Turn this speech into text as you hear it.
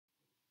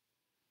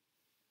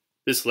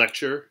This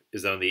lecture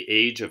is on the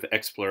Age of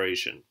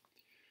Exploration.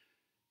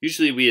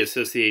 Usually we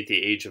associate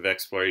the Age of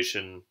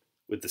Exploration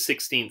with the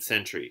 16th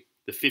century,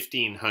 the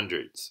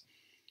 1500s.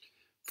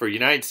 For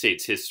United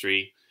States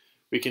history,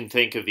 we can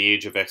think of the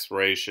Age of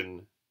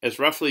Exploration as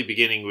roughly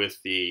beginning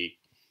with the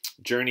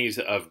journeys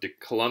of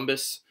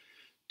Columbus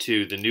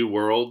to the New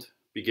World,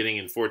 beginning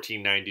in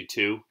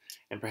 1492,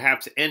 and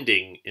perhaps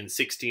ending in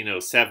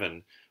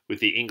 1607 with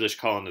the English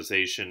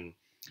colonization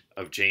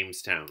of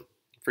Jamestown.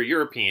 For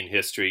European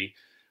history,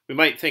 we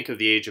might think of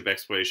the Age of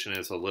Exploration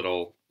as a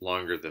little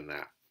longer than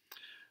that.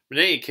 In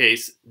any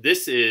case,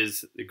 this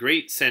is the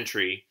great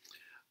century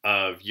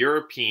of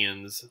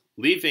Europeans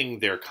leaving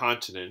their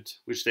continent,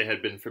 which they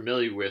had been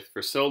familiar with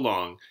for so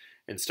long,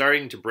 and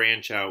starting to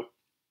branch out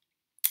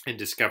and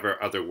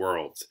discover other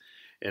worlds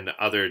and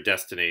other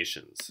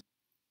destinations.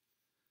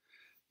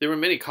 There were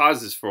many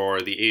causes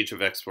for the Age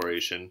of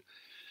Exploration.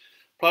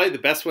 Probably the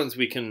best ones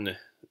we can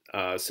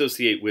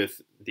associate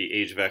with the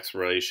Age of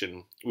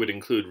Exploration would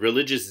include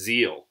religious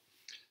zeal.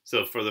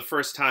 So for the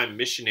first time,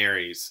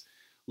 missionaries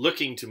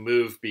looking to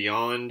move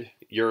beyond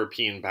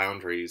European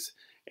boundaries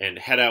and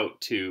head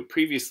out to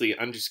previously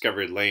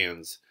undiscovered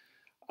lands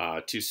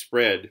to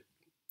spread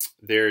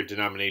their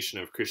denomination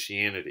of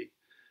Christianity.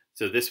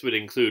 So this would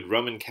include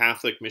Roman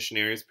Catholic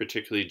missionaries,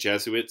 particularly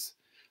Jesuits,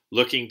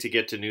 looking to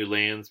get to new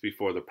lands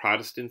before the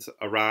Protestants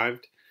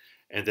arrived,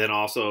 and then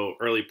also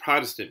early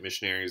Protestant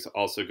missionaries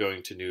also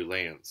going to new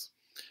lands.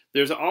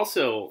 There's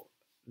also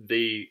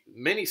the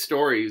many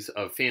stories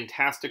of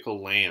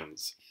fantastical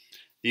lands,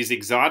 these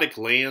exotic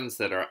lands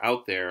that are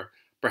out there,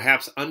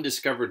 perhaps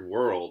undiscovered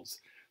worlds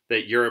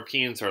that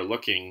Europeans are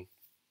looking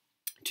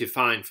to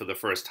find for the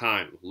first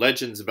time.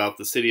 Legends about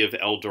the city of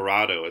El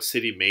Dorado, a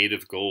city made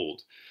of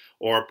gold,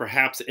 or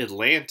perhaps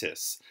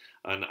Atlantis,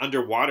 an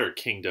underwater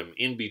kingdom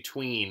in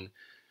between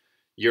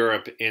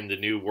Europe and the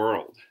New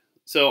World.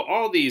 So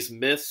all these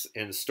myths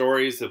and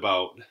stories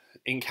about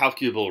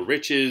incalculable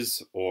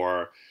riches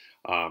or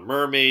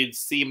mermaids,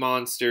 sea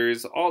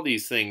monsters, all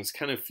these things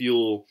kind of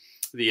fuel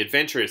the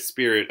adventurous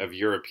spirit of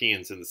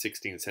Europeans in the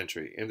 16th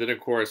century. And then, of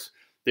course,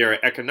 there are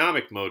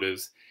economic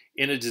motives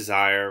in a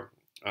desire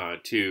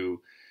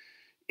to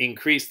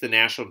increase the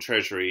national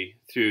treasury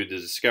through the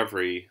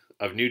discovery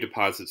of new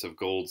deposits of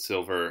gold,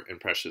 silver, and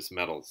precious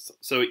metals.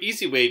 So an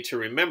easy way to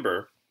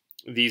remember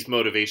these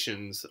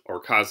motivations or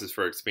causes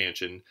for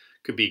expansion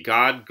could be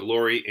God,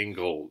 glory, and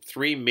gold.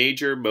 Three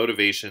major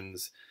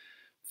motivations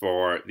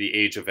for the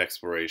Age of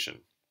Exploration.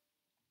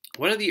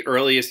 One of the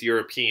earliest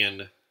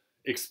European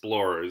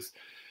explorers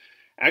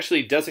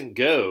actually doesn't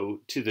go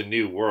to the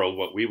New World,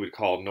 what we would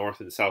call North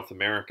and South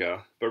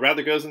America, but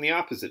rather goes in the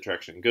opposite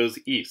direction, goes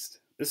east.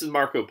 This is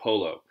Marco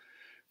Polo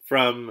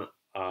from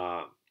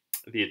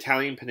the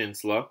Italian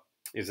peninsula.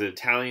 Is an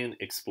Italian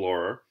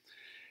explorer.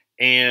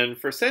 And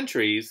for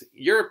centuries,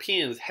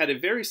 Europeans had a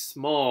very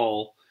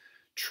small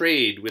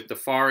trade with the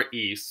Far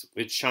East,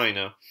 with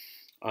China,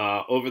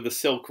 over the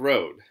Silk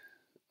Road.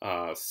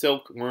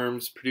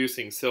 Silkworms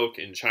producing silk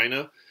in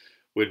China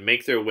would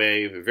make their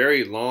way a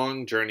very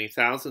long journey,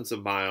 thousands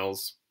of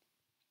miles,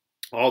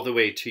 all the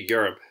way to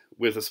Europe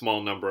with a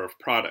small number of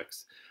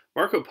products.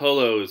 Marco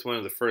Polo is one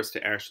of the first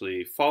to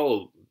actually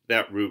follow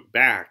that route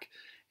back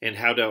and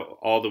head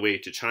all the way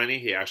to China.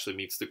 He actually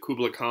meets the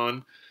Kublai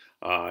Khan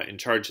in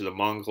charge of the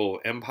Mongol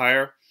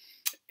Empire.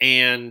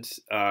 And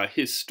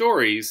his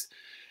stories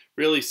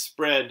really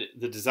spread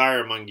the desire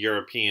among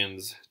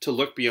Europeans to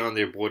look beyond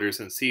their borders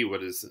and see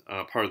what is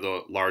part of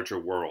the larger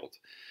world.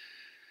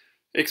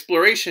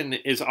 Exploration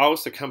is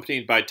always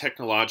accompanied by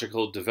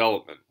technological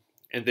development.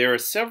 And there are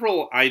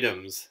several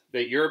items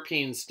that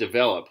Europeans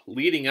develop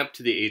leading up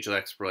to the Age of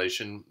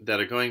Exploration that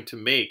are going to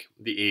make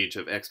the Age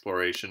of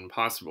Exploration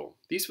possible.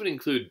 These would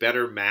include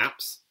better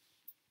maps.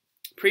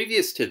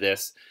 Previous to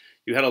this,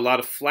 you had a lot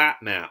of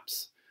flat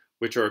maps,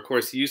 which are of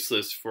course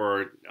useless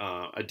for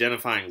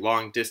identifying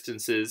long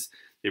distances.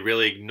 They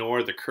really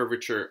ignore the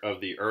curvature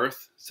of the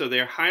Earth, so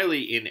they're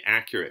highly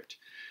inaccurate.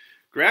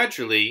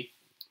 Gradually,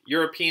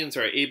 Europeans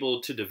are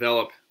able to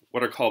develop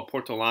what are called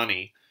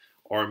portolani,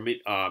 or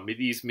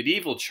these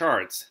medieval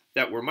charts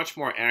that were much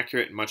more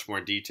accurate and much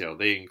more detailed.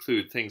 They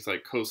include things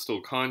like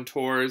coastal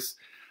contours,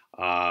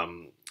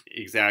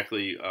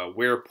 exactly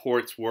where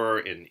ports were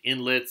in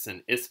inlets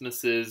and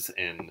isthmuses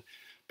and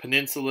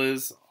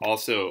peninsulas,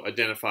 also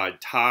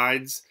identified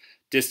tides,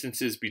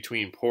 distances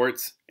between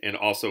ports, and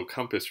also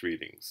compass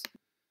readings.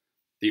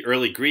 The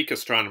early Greek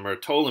astronomer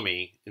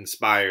Ptolemy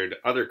inspired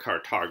other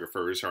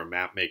cartographers or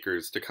map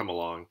makers to come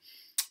along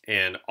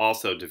and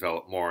also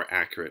develop more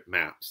accurate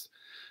maps.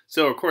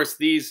 So, of course,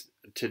 these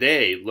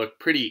today look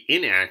pretty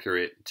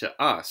inaccurate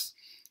to us,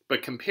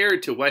 but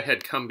compared to what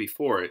had come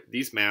before it,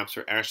 these maps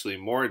are actually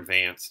more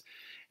advanced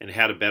and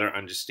had a better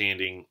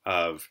understanding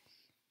of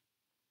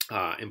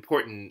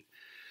important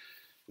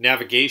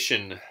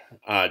navigation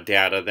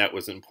data that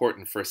was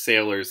important for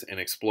sailors and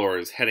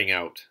explorers heading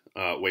out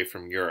away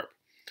from Europe.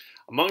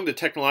 Among the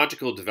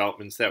technological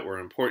developments that were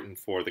important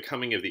for the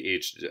coming of the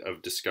Age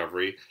of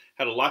Discovery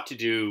had a lot to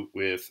do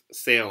with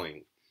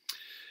sailing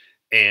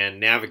and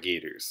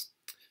navigators.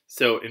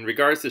 So in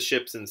regards to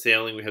ships and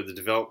sailing, we have the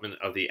development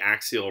of the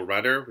axial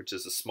rudder, which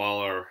is a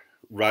smaller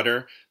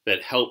rudder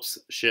that helps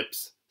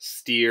ships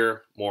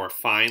steer more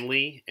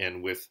finely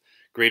and with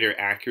greater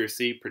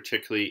accuracy,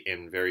 particularly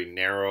in very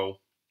narrow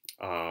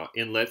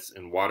inlets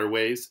and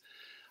waterways.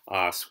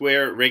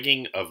 Square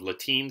rigging of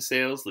lateen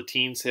sails.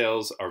 Lateen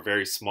sails are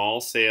very small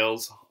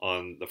sails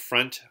on the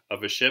front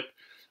of a ship,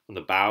 on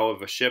the bow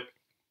of a ship,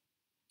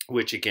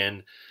 which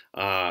again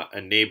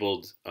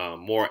enabled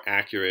more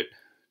accurate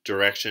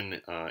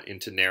direction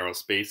into narrow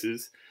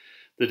spaces.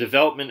 The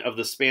development of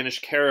the Spanish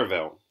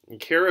caravel. And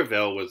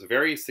caravel was a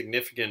very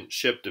significant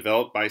ship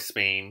developed by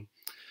Spain,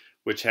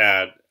 which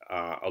had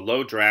a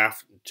low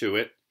draft to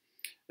it.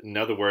 In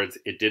other words,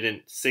 it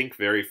didn't sink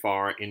very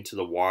far into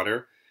the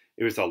water.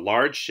 It was a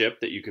large ship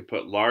that you could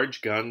put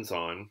large guns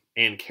on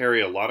and carry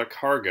a lot of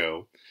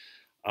cargo,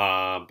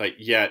 but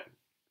yet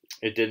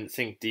it didn't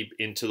sink deep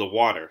into the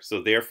water.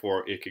 So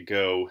therefore, it could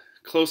go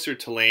closer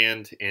to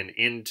land and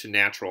into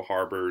natural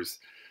harbors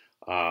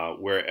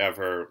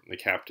wherever the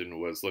captain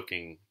was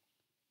looking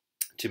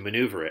to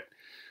maneuver it.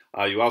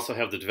 You also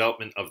have the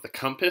development of the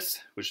compass,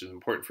 which is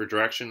important for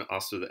direction,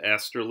 also the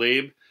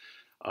astrolabe,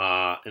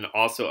 and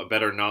also a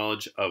better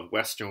knowledge of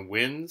western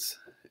winds.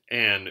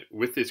 And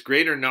with this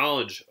greater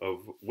knowledge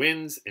of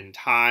winds and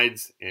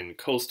tides and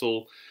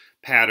coastal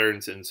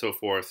patterns and so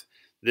forth,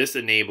 this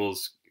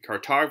enables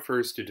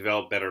cartographers to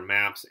develop better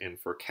maps and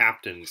for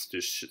captains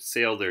to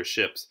sail their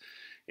ships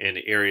in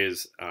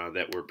areas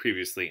that were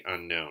previously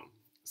unknown.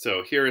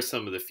 So here are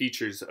some of the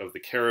features of the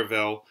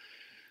caravel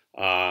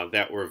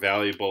that were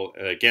valuable,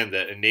 again,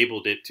 that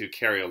enabled it to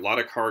carry a lot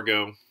of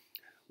cargo,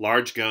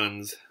 large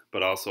guns,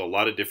 but also a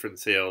lot of different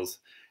sails,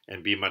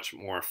 and be much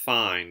more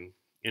fine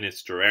in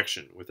its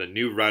direction with a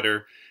new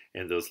rudder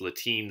and those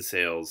lateen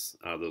sails,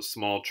 those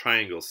small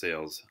triangle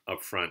sails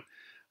up front,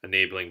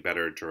 enabling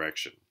better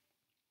direction.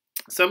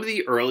 Some of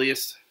the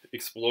earliest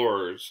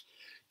explorers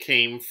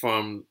came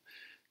from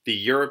the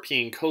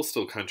European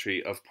coastal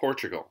country of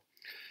Portugal.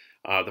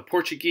 The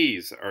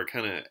Portuguese are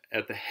kind of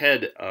at the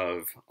head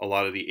of a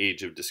lot of the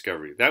Age of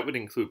Discovery. That would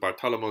include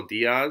Bartolomé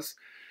Diaz,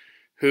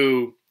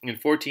 who in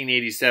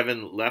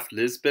 1487 left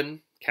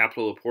Lisbon,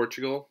 capital of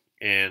Portugal,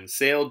 and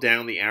sailed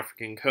down the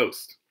African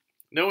coast.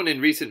 No one in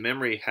recent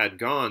memory had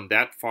gone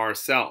that far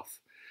south.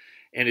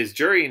 And his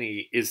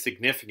journey is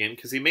significant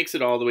because he makes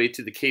it all the way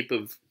to the Cape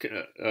of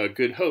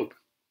Good Hope,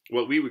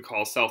 what we would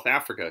call South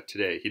Africa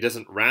today. He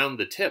doesn't round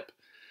the tip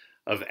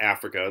of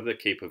Africa, the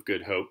Cape of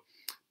Good Hope,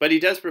 but he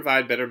does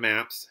provide better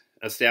maps,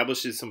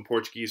 establishes some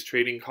Portuguese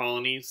trading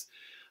colonies,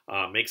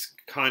 makes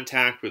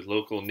contact with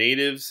local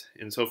natives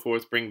and so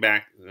forth,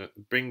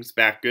 brings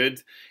back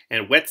goods,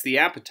 and whets the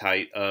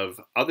appetite of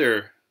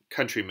other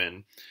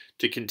countrymen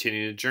to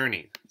continue the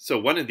journey. So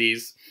one of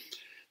these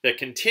that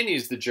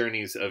continues the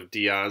journeys of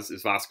Diaz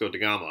is Vasco da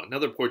Gama,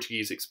 another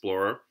Portuguese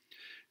explorer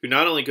who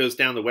not only goes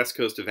down the west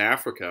coast of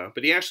Africa,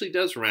 but he actually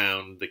does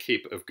round the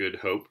Cape of Good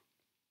Hope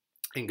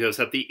and goes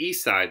up the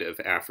east side of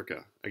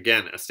Africa,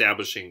 again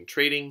establishing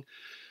trading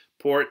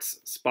ports,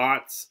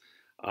 spots,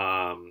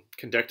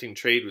 conducting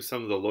trade with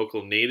some of the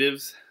local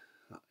natives,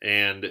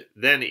 and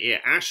then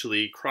it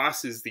actually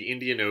crosses the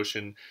Indian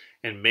Ocean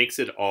and makes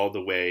it all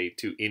the way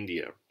to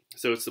India.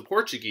 So it's the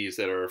Portuguese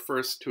that are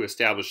first to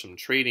establish some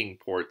trading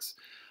ports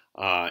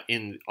on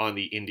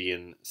the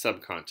Indian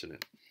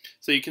subcontinent.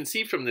 So you can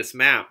see from this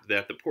map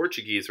that the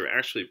Portuguese are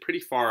actually pretty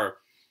far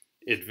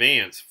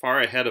advanced, far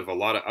ahead of a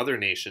lot of other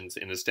nations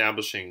in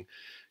establishing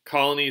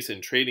colonies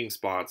and trading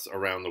spots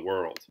around the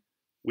world.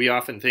 We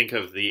often think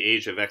of the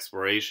Age of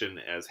Exploration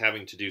as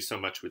having to do so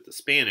much with the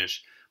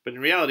Spanish, but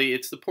in reality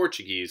it's the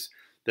Portuguese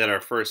that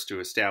are first to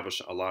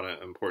establish a lot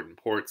of important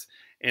ports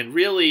and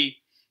really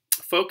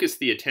focus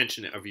the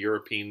attention of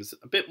Europeans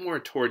a bit more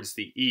towards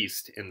the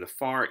east and the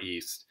far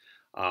east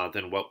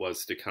than what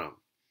was to come.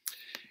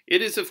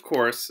 It is, of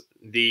course,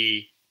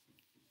 the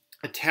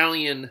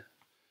Italian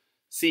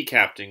sea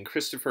captain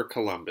Christopher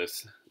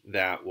Columbus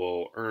that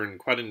will earn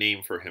quite a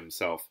name for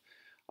himself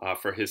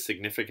for his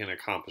significant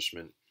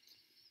accomplishment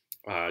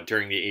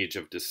during the Age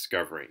of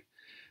Discovery.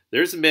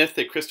 There's a myth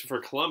that Christopher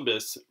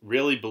Columbus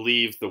really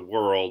believed the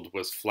world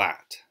was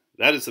flat.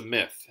 That is a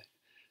myth.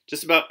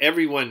 Just about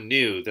everyone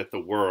knew that the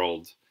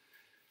world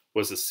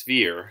was a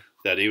sphere,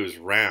 that it was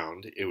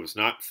round, it was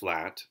not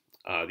flat.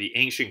 The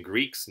ancient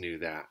Greeks knew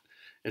that.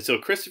 And so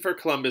Christopher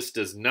Columbus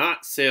does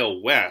not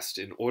sail west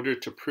in order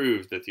to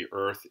prove that the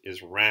earth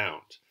is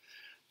round.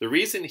 The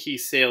reason he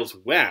sails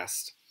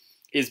west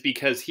is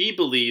because he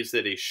believes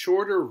that a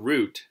shorter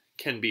route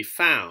can be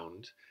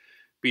found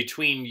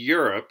between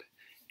Europe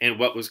and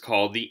what was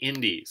called the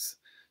Indies.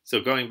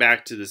 So going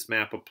back to this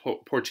map of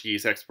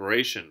Portuguese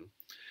exploration,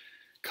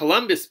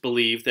 Columbus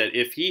believed that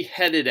if he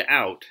headed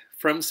out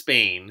from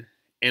Spain,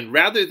 and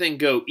rather than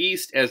go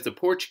east as the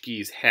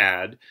Portuguese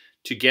had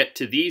to get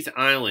to these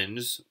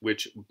islands,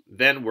 which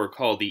then were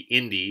called the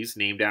Indies,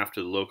 named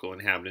after the local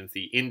inhabitants,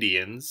 the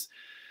Indians,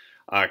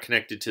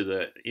 connected to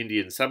the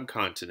Indian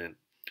subcontinent,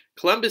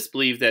 Columbus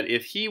believed that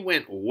if he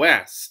went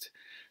west,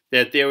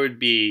 that there would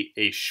be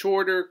a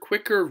shorter,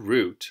 quicker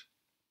route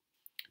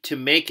to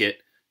make it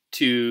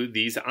to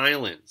these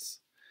islands.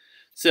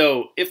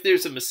 So if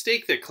there's a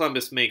mistake that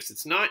Columbus makes,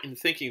 it's not in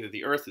thinking that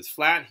the earth is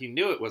flat. He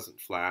knew it wasn't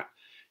flat.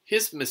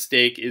 His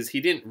mistake is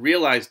he didn't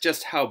realize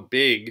just how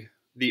big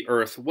the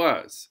earth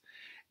was,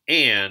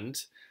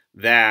 and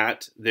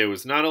that there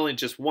was not only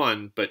just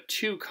one, but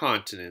two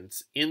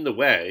continents in the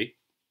way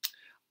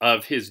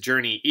of his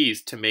journey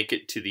east to make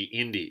it to the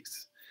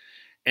Indies.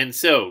 And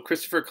so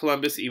Christopher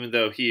Columbus, even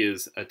though he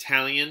is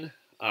Italian,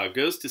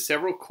 goes to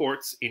several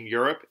courts in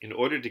Europe in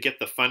order to get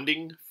the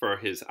funding for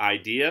his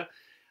idea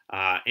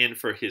and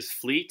for his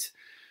fleet.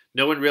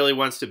 No one really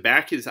wants to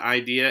back his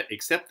idea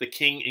except the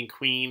King and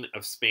Queen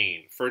of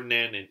Spain,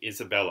 Ferdinand and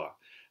Isabella.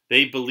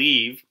 They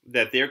believe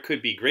that there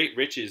could be great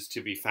riches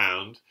to be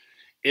found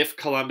if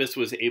Columbus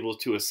was able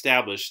to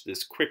establish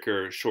this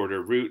quicker,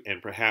 shorter route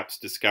and perhaps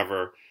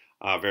discover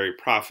very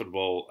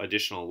profitable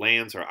additional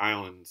lands or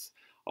islands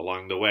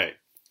along the way.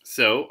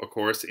 So, of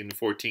course, in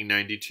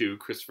 1492,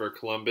 Christopher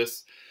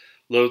Columbus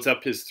loads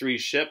up his three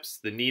ships,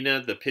 the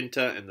Nina, the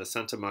Pinta, and the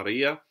Santa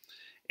Maria.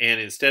 And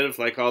instead of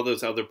like all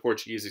those other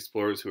Portuguese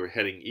explorers who are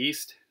heading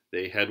east,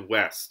 they head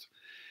west.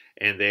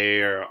 And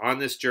they are on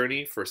this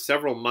journey for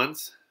several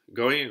months,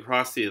 going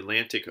across the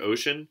Atlantic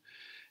Ocean.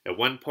 At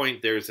one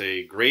point, there's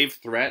a grave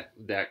threat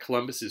that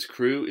Columbus's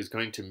crew is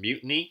going to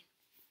mutiny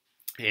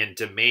and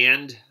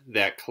demand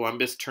that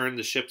Columbus turn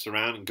the ships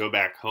around and go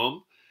back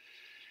home.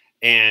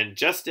 And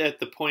just at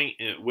the point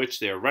at which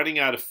they're running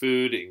out of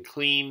food and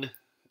clean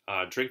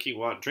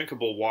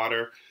drinkable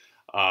water,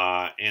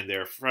 and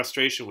their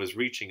frustration was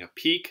reaching a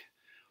peak,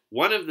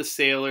 one of the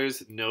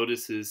sailors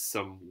notices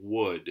some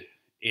wood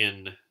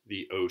in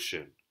the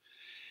ocean.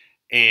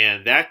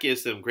 And that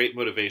gives them great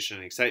motivation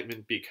and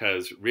excitement,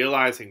 because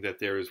realizing that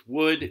there is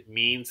wood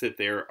means that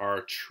there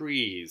are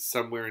trees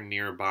somewhere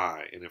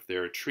nearby. And if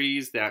there are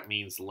trees, that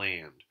means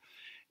land.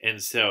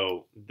 And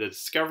so the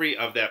discovery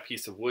of that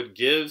piece of wood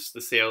gives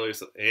the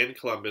sailors and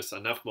Columbus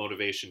enough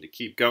motivation to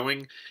keep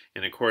going.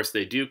 And of course,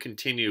 they do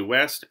continue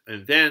west,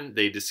 and then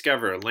they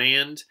discover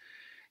land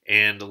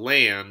and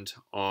land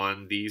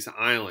on these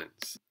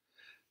islands.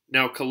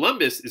 Now,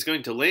 Columbus is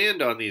going to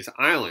land on these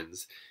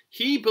islands.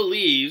 He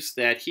believes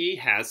that he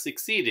has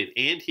succeeded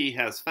and he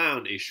has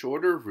found a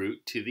shorter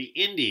route to the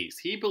Indies.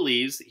 He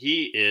believes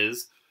he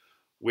is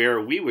where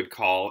we would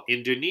call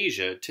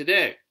Indonesia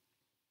today.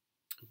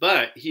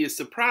 But he is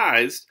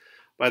surprised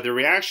by the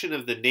reaction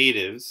of the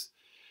natives,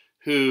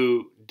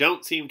 who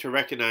don't seem to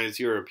recognize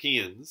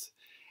Europeans,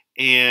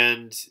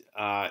 and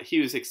he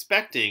was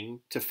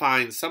expecting to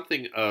find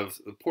something of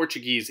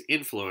Portuguese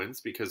influence,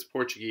 because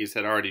Portuguese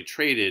had already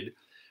traded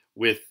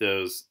with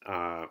those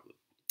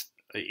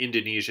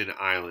Indonesian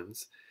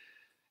islands,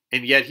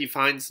 and yet he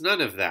finds none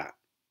of that.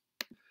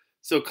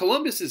 So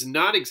Columbus is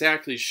not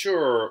exactly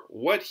sure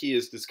what he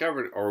has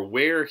discovered or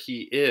where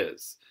he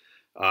is.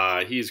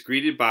 He's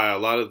greeted by a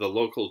lot of the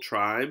local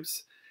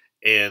tribes,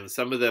 and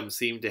some of them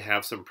seem to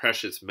have some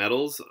precious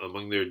metals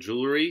among their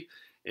jewelry.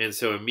 And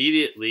so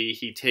immediately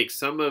he takes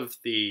some of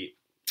the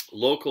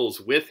locals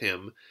with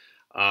him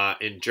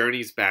and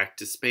journeys back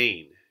to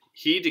Spain.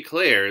 He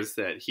declares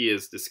that he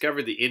has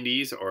discovered the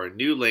Indies or a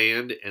new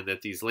land, and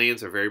that these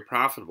lands are very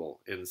profitable.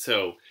 And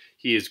so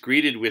he is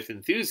greeted with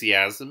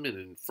enthusiasm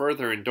and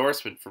further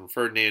endorsement from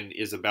Ferdinand and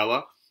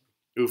Isabella,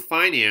 who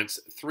finance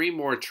 3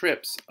 more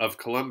trips of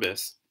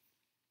Columbus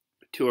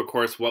to, of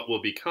course, what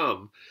will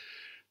become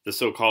the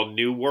so-called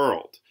New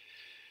World.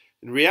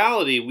 In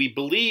reality, we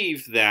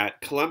believe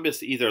that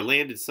Columbus either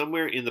landed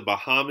somewhere in the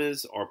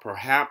Bahamas or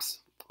perhaps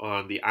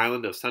on the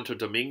island of Santo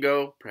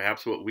Domingo,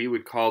 perhaps what we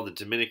would call the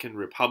Dominican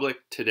Republic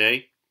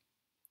today.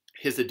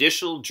 His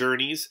additional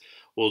journeys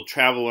will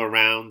travel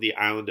around the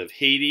island of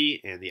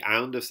Haiti and the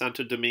island of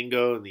Santo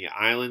Domingo and the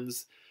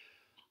islands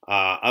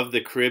of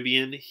the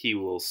Caribbean. He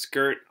will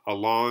skirt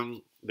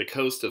along the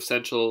coast of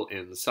Central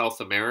and South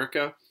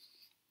America.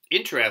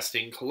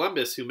 Interesting,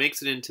 Columbus, who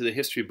makes it into the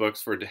history books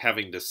for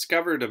having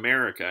discovered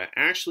America,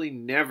 actually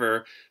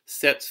never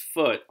sets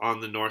foot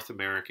on the North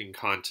American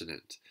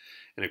continent.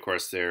 And of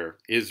course, there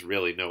is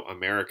really no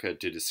America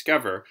to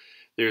discover.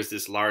 There's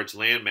this large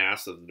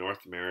landmass of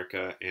North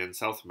America and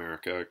South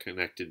America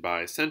connected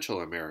by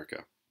Central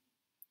America.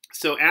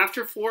 So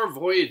after 4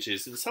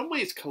 voyages, in some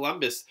ways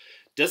Columbus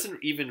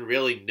doesn't even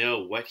really know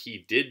what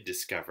he did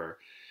discover.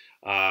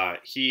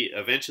 He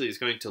eventually is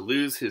going to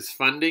lose his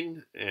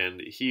funding,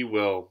 and he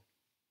will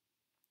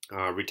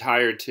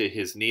retire to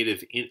his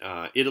native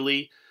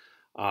Italy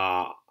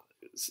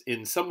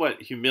in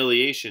somewhat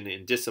humiliation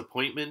and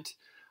disappointment,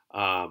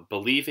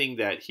 believing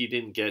that he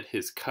didn't get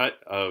his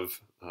cut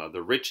of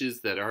the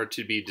riches that are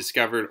to be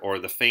discovered or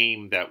the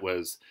fame that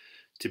was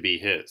to be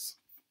his.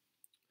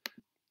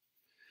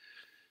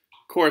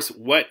 Of course,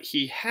 what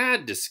he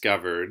had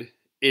discovered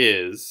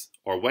is,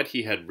 or what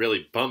he had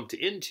really bumped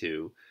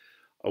into,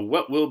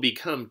 what will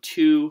become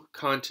 2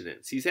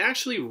 continents. He's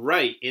actually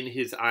right in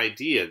his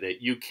idea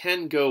that you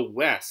can go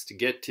west to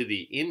get to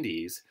the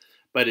Indies,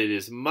 but it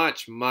is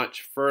much,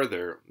 much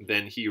further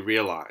than he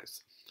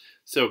realized.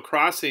 So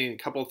crossing a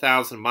couple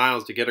thousand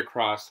miles to get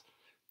across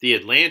the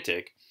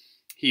Atlantic,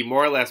 he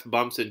more or less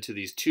bumps into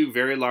these two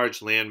very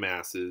large land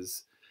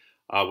masses,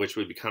 which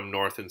would become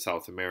North and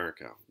South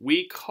America.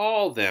 We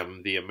call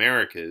them the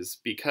Americas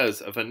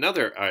because of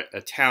another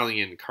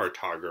Italian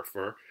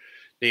cartographer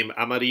named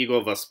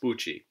Amerigo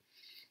Vespucci.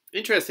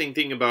 Interesting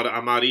thing about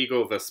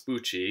Amerigo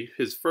Vespucci,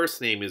 his first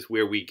name is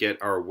where we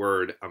get our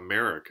word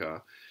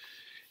America,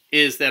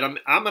 is that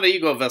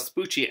Amerigo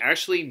Vespucci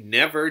actually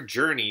never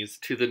journeys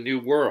to the New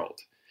World.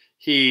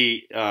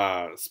 He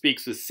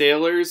speaks with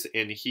sailors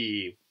and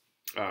he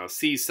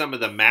sees some of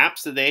the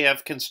maps that they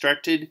have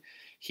constructed.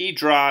 He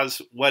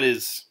draws what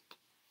is,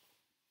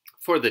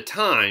 for the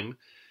time,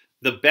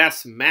 the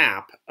best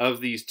map of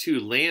these two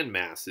land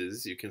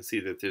masses. You can see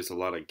that there's a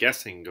lot of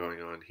guessing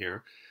going on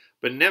here.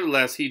 But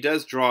nevertheless, he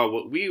does draw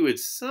what we would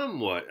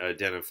somewhat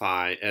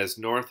identify as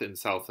North and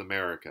South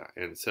America.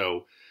 And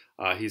so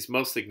he's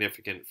most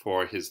significant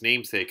for his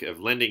namesake of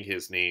lending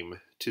his name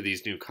to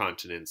these new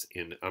continents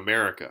in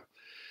America.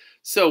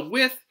 So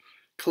with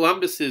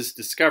Columbus's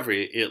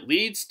discovery, it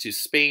leads to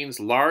Spain's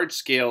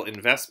large-scale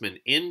investment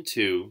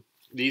into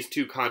these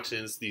two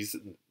continents, these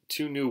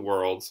two new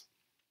worlds,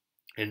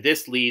 and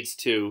this leads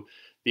to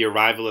the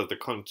arrival of the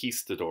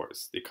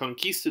conquistadors. The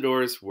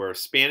conquistadors were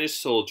Spanish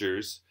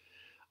soldiers,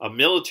 a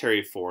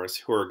military force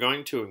who are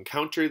going to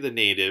encounter the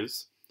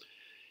natives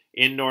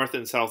in North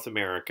and South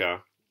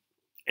America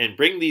and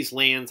bring these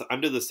lands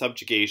under the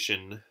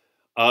subjugation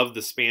of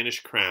the Spanish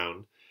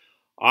crown,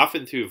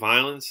 often through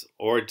violence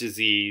or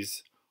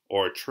disease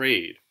or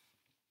trade.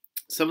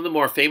 Some of the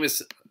more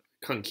famous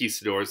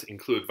conquistadors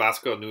include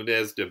Vasco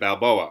Núñez de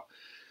Balboa.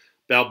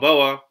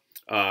 Balboa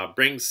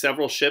brings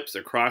several ships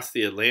across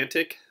the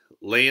Atlantic,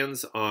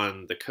 lands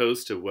on the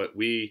coast of what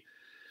we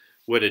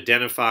would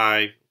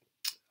identify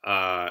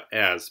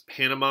as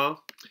Panama,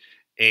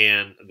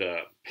 and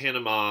the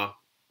Panama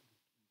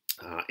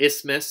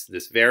Isthmus,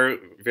 this very,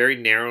 very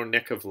narrow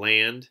neck of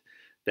land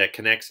that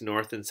connects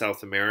North and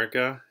South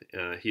America.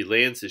 He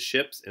lands his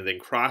ships and then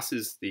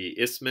crosses the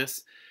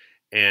isthmus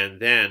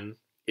and then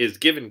is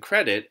given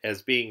credit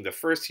as being the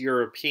first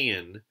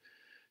European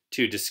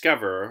to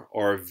discover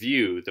or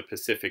view the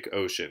Pacific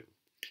Ocean.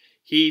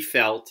 He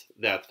felt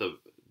that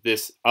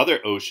this other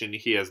ocean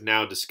he has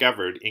now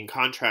discovered, in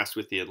contrast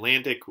with the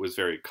Atlantic, was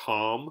very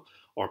calm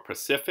or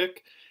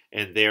Pacific,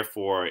 and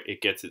therefore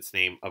it gets its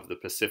name of the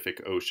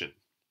Pacific Ocean.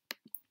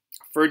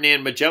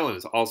 Ferdinand Magellan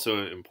is also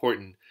an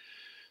important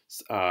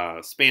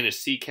Spanish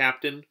sea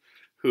captain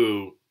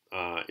who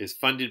is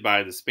funded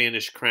by the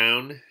Spanish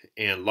crown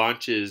and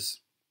launches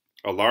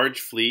a large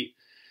fleet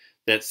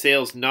that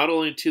sails not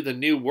only to the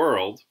New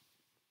World,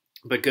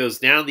 but goes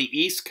down the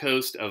east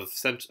coast of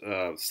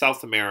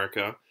South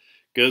America,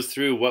 goes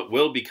through what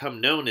will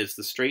become known as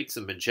the Straits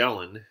of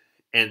Magellan,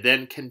 and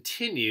then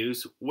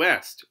continues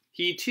west.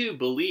 He too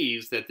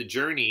believes that the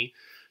journey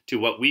to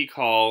what we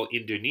call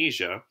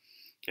Indonesia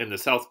and the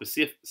South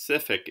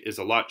Pacific is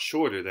a lot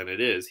shorter than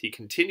it is. He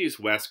continues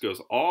west,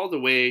 goes all the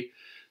way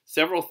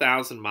several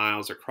thousand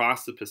miles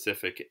across the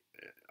Pacific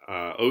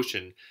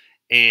Ocean,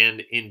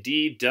 and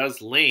indeed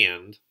does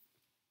land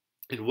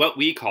in what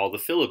we call the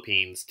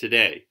Philippines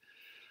today.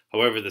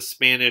 However, the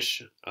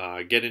Spanish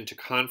get into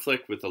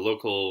conflict with the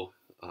local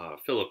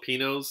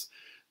Filipinos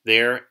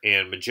there,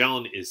 and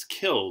Magellan is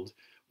killed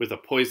with a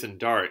poisoned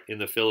dart in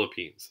the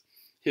Philippines.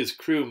 His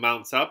crew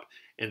mounts up,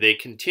 and they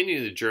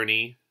continue the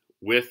journey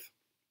with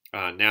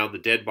now the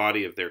dead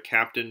body of their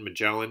captain,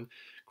 Magellan,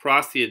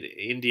 cross the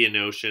Indian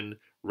Ocean,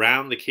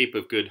 round the Cape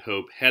of Good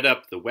Hope, head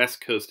up the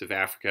west coast of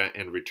Africa,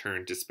 and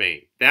return to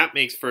Spain. That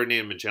makes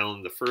Ferdinand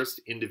Magellan the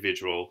first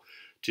individual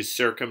to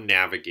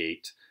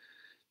circumnavigate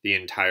the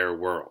entire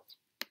world.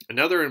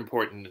 Another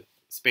important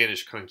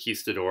Spanish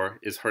conquistador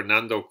is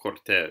Hernando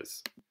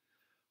Cortés.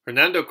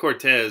 Hernando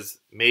Cortés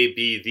may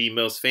be the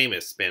most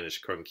famous Spanish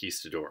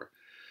conquistador.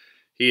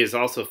 He is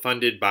also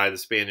funded by the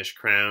Spanish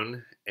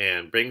crown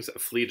and brings a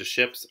fleet of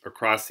ships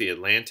across the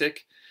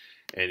Atlantic,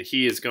 and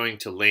he is going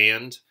to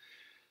land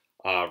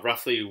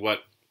roughly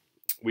what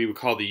we would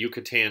call the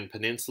Yucatan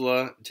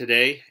Peninsula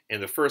today,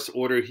 and the first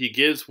order he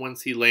gives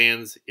once he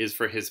lands is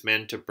for his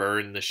men to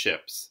burn the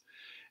ships.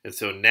 And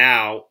so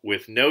now,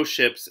 with no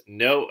ships,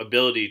 no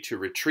ability to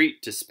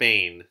retreat to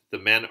Spain, the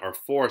men are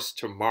forced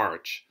to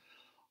march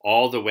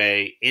all the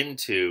way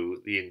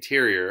into the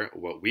interior,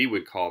 what we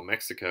would call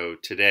Mexico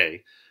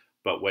today,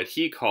 but what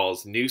he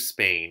calls New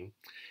Spain.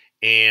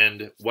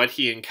 And what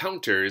he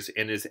encounters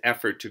in his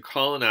effort to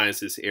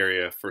colonize this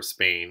area for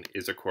Spain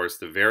is, of course,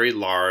 the very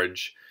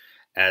large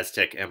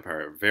Aztec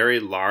Empire, a very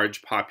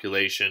large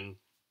population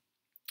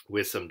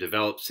with some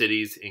developed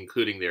cities,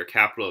 including their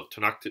capital of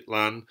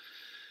Tenochtitlan,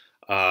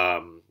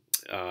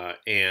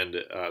 and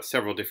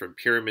several different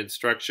pyramid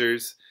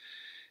structures.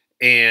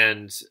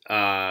 And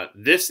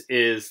this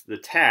is the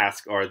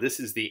task, or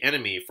this is the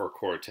enemy for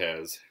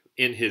Cortés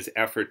in his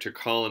effort to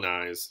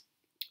colonize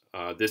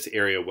this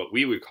area, what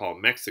we would call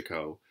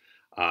Mexico,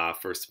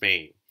 for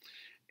Spain.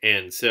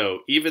 And so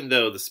even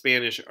though the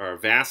Spanish are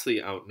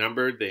vastly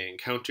outnumbered, they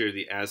encounter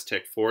the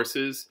Aztec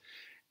forces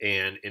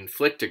and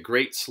inflict a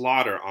great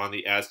slaughter on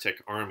the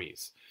Aztec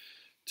armies.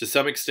 to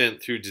some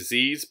extent through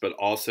disease, but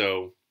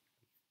also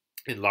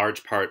in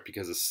large part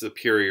because of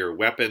superior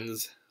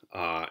weapons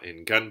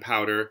and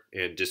gunpowder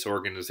and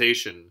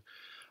disorganization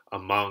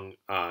among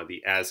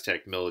the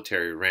Aztec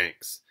military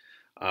ranks.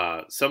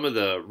 Some of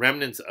the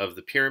remnants of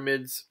the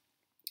pyramids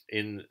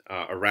in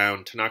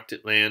around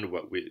Tenochtitlan,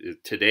 what we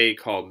today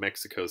called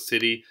Mexico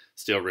City,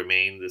 still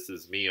remain. This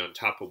is me on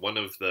top of one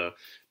of the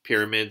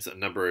pyramids a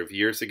number of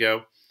years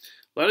ago.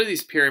 A lot of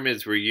these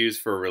pyramids were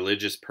used for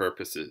religious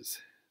purposes.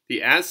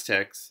 The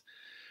Aztecs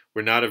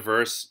were not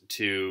averse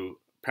to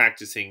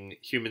practicing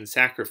human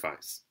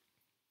sacrifice.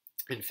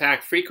 In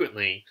fact,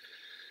 frequently,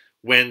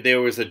 when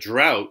there was a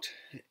drought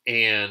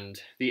and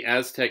the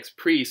Aztecs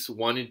priests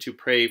wanted to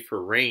pray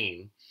for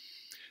rain,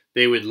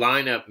 they would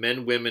line up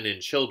men, women,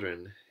 and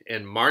children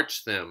and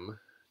march them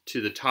to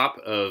the top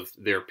of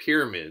their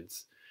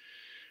pyramids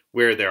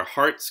where their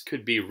hearts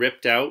could be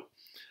ripped out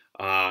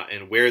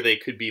and where they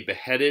could be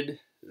beheaded,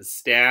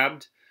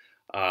 stabbed.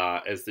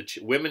 As the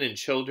women and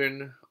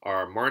children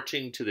are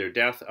marching to their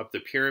death up the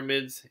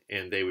pyramids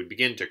and they would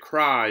begin to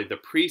cry, the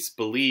priests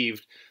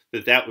believed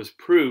that that was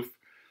proof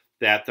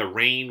that the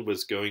rain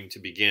was going to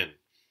begin.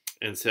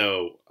 And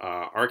so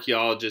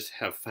archaeologists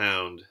have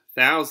found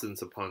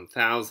thousands upon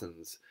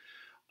thousands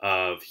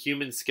of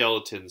human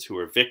skeletons who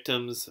are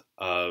victims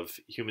of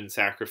human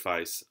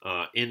sacrifice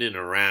in and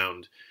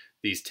around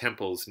these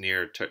temples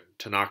near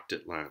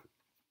Tenochtitlan.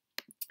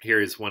 Here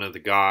is one of the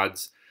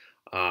gods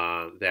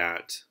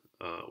that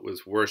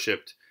was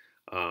worshipped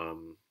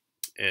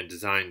and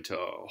designed to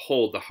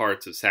hold the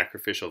hearts of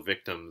sacrificial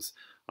victims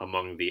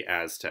among the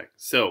Aztecs.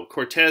 So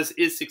Cortez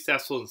is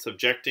successful in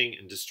subjecting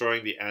and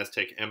destroying the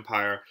Aztec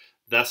Empire,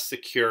 thus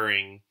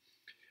securing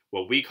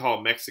what we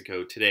call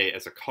Mexico today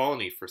as a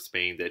colony for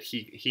Spain that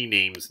he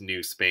names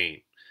New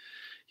Spain.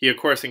 He, of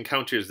course,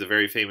 encounters the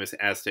very famous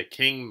Aztec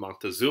king,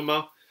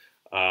 Montezuma,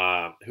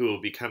 who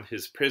will become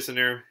his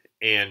prisoner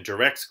and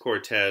directs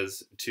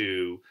Cortez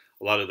to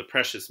a lot of the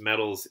precious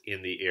metals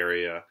in the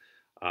area,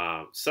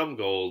 some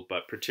gold,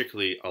 but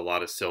particularly a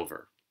lot of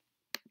silver.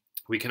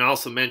 We can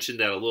also mention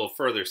that a little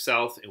further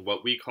south in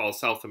what we call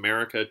South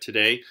America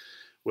today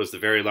was the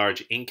very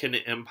large Incan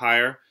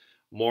Empire,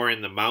 more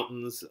in the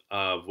mountains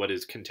of what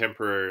is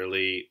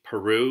contemporarily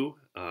Peru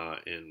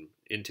and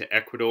into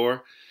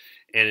Ecuador,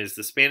 and is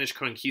the Spanish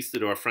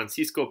conquistador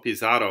Francisco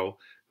Pizarro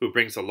who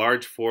brings a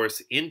large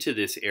force into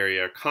this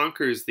area,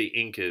 conquers the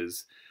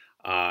Incas,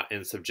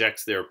 and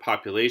subjects their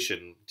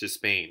population to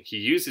Spain. He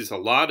uses a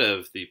lot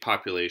of the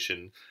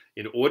population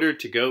in order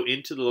to go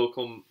into the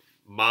local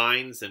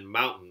mines and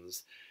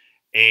mountains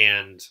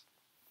and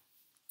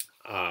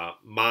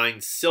mine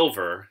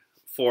silver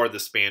for the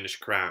Spanish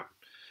crown.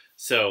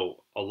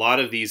 So a lot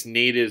of these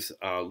natives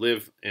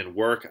live and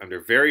work under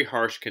very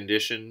harsh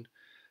condition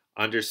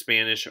under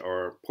Spanish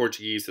or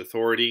Portuguese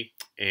authority,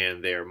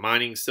 and they're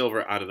mining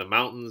silver out of the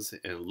mountains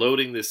and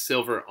loading this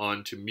silver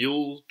onto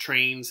mule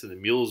trains, and the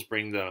mules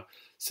bring the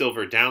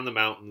silver down the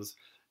mountains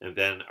and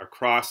then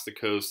across the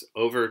coast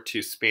over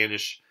to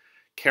Spanish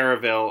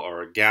caravel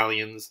or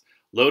galleons,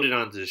 loaded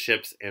onto the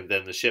ships, and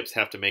then the ships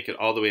have to make it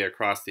all the way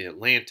across the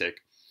Atlantic,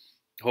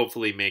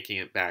 hopefully making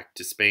it back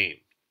to Spain.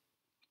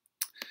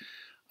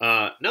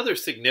 Another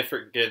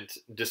significant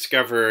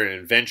discoverer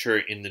and adventurer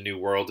in the New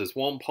World is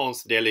Juan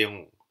Ponce de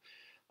Leon.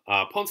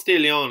 Ponce de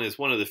Leon is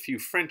one of the few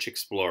French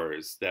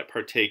explorers that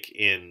partake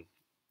in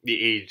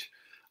the age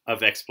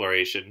of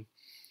exploration,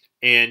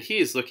 and he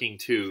is looking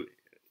to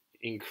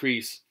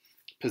increase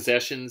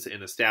possessions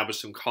and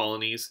establish some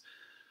colonies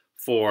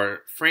for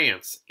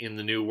France in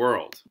the New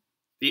World.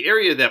 The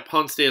area that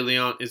Ponce de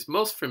Leon is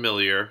most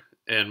familiar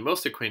and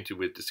most acquainted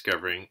with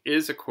discovering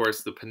is, of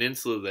course, the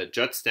peninsula that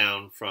juts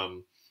down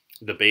from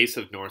the base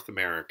of North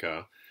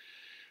America,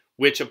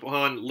 which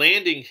upon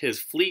landing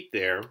his fleet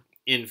there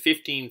in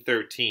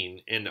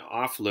 1513 and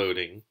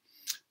offloading,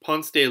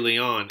 Ponce de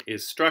Leon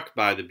is struck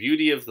by the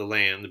beauty of the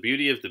land, the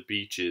beauty of the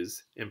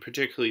beaches, and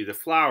particularly the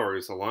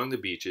flowers along the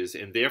beaches,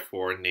 and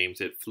therefore names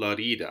it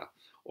Florida,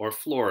 or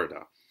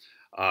Florida,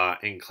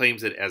 and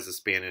claims it as a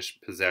Spanish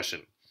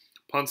possession.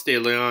 Ponce de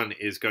Leon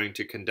is going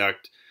to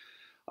conduct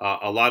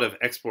a lot of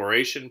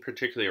exploration,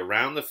 particularly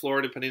around the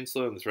Florida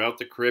Peninsula and throughout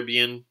the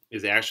Caribbean,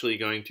 is actually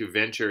going to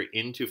venture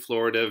into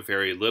Florida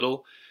very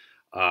little.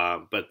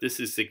 But this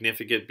is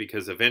significant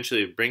because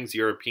eventually it brings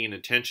European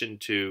attention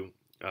to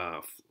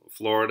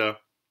Florida.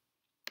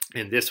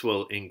 And this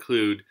will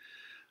include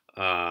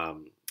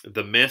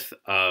the myth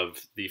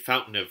of the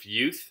Fountain of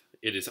Youth.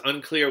 It is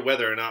unclear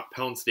whether or not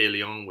Ponce de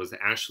Leon was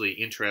actually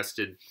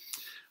interested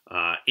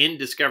in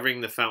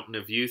discovering the Fountain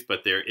of Youth,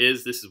 but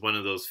this is one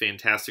of those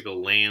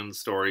fantastical land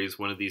stories,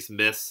 one of these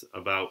myths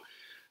about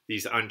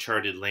these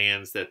uncharted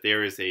lands, that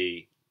there is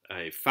a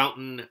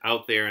fountain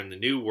out there in the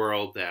New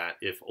World that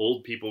if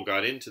old people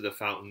got into the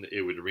fountain,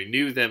 it would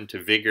renew them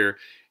to vigor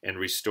and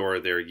restore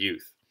their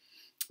youth.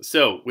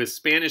 So with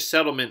Spanish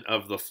settlement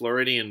of the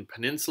Floridian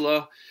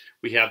Peninsula,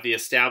 we have the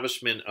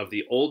establishment of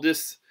the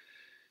oldest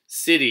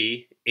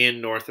city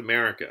in North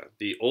America.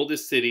 The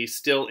oldest city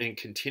still in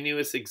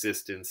continuous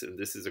existence, and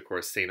this is, of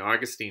course, St.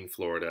 Augustine,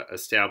 Florida,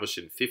 established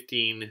in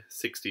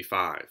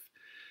 1565.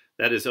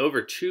 That is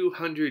over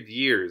 200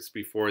 years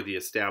before the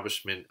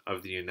establishment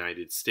of the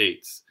United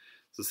States.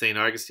 So St.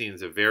 Augustine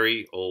is a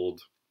very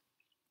old,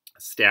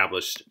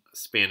 established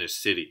Spanish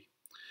city.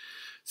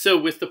 So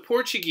with the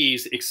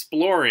Portuguese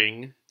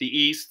exploring the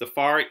east, the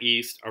far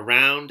east,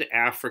 around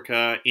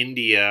Africa,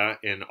 India,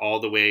 and all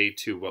the way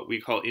to what we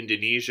call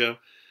Indonesia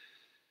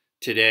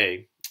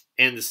today,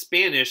 and the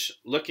Spanish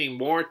looking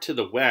more to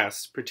the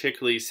west,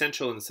 particularly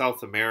Central and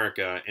South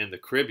America and the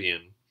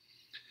Caribbean,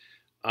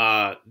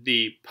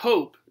 the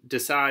Pope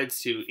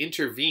decides to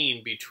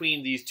intervene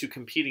between these two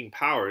competing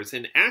powers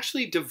and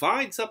actually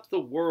divides up the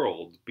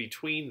world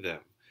between them.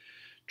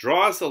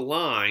 Draws a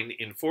line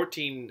in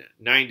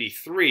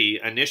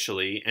 1493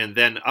 initially, and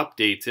then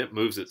updates it,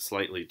 moves it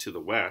slightly to the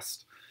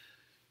west.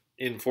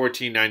 In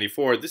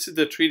 1494, this is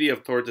the Treaty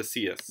of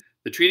Tordesillas.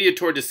 The Treaty of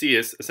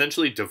Tordesillas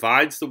essentially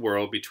divides the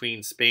world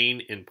between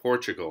Spain and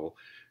Portugal,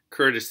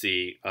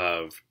 courtesy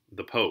of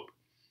the Pope.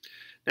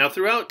 Now,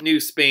 throughout New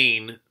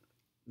Spain,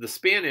 the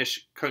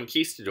Spanish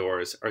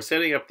conquistadors are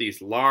setting up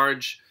these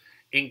large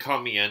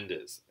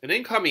encomiendas. An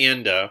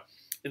encomienda,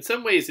 in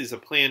some ways, is a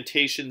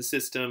plantation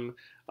system.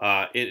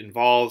 It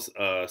involves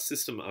a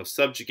system of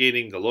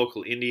subjugating the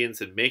local Indians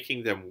and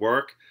making them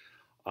work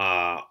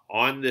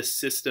on this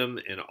system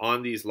and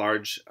on these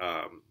large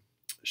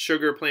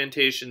sugar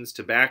plantations,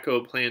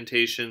 tobacco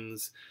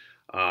plantations,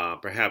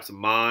 perhaps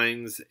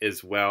mines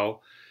as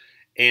well.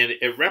 And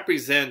it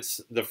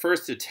represents the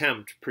first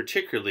attempt,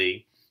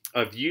 particularly,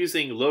 of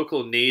using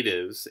local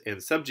natives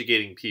and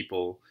subjugating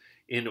people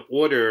in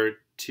order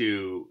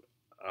to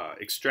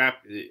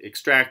extract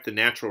the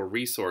natural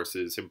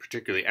resources, and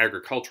particularly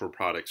agricultural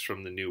products,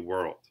 from the New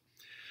World.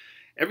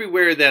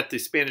 Everywhere that the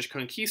Spanish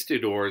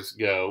conquistadors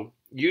go,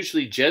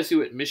 usually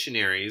Jesuit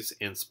missionaries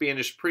and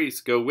Spanish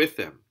priests go with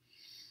them.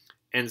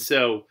 And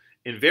so,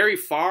 in very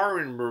far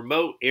and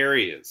remote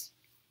areas,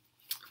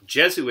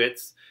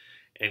 Jesuits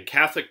and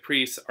Catholic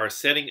priests are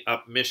setting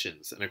up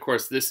missions. And of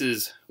course, this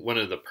is one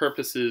of the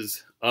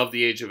purposes of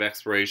the Age of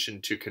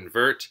Exploration, to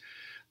convert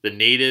the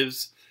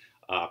natives,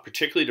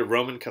 particularly to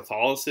Roman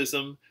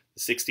Catholicism. The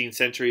 16th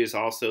century is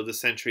also the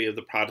century of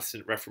the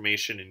Protestant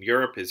Reformation in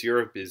Europe, as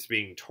Europe is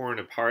being torn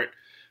apart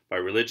by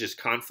religious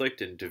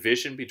conflict and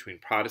division between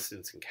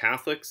Protestants and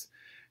Catholics.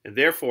 And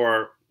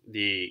therefore,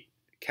 the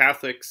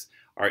Catholics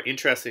are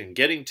interested in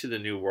getting to the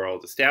New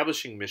World,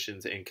 establishing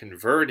missions, and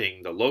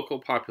converting the local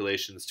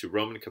populations to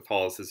Roman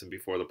Catholicism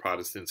before the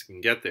Protestants can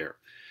get there.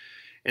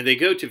 And they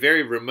go to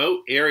very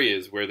remote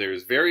areas where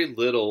there's very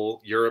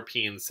little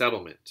European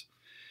settlement.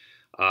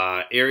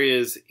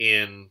 Areas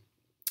in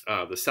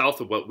the south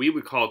of what we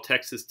would call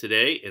Texas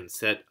today, and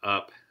set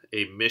up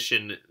a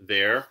mission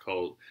there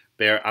called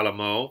Behar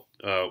Alamo,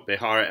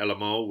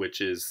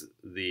 which is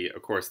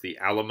of course the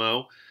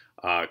Alamo,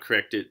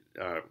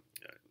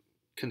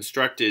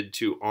 constructed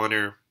to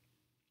honor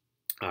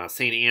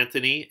St.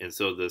 Anthony, and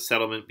so the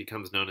settlement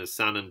becomes known as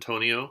San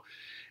Antonio.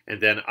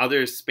 And then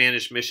other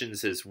Spanish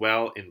missions as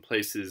well in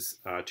places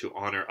to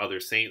honor other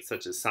saints,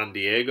 such as San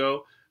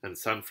Diego and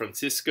San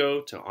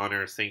Francisco, to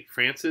honor St.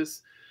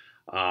 Francis.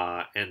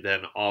 And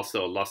then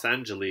also Los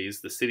Angeles,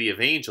 the City of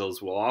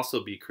Angels, will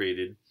also be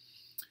created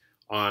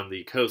on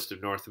the coast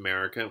of North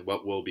America,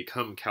 what will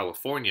become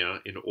California,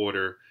 in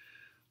order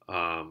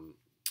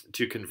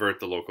to convert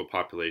the local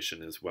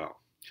population as well.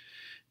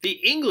 The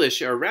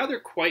English are rather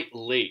quite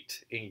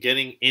late in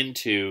getting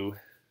into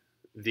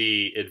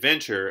the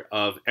adventure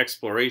of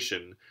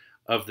exploration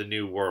of the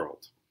New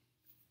World.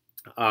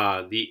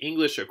 The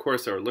English, of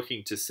course, are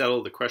looking to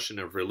settle the question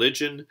of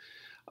religion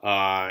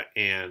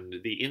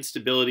and the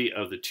instability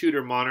of the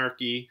Tudor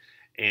monarchy,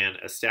 and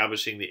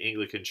establishing the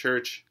Anglican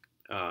Church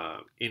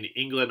in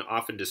England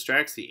often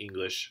distracts the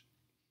English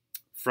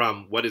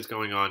from what is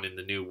going on in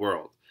the New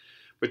World.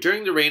 But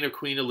during the reign of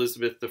Queen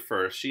Elizabeth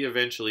I, she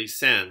eventually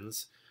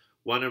sends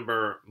one of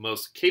her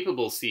most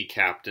capable sea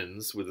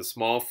captains with a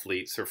small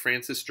fleet, Sir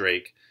Francis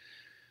Drake,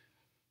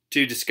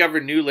 to discover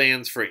new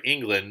lands for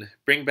England,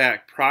 bring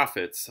back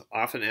profits,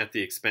 often at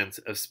the expense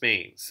of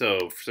Spain.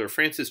 So Sir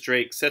Francis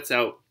Drake sets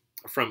out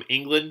from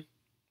England,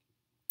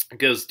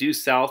 goes due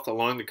south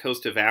along the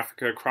coast of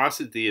Africa,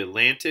 crosses the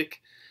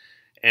Atlantic,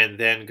 and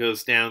then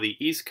goes down the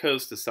east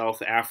coast of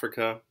South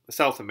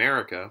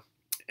America,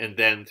 and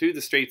then through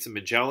the Straits of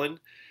Magellan,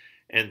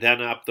 and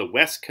then up the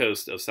west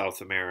coast of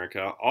South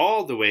America,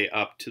 all the way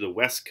up to the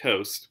west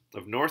coast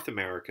of North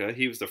America.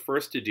 He was the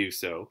first to do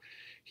so.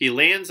 He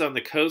lands on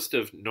the coast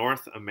of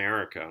North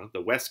America,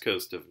 the west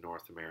coast of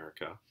North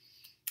America,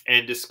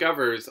 and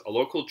discovers a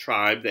local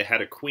tribe that had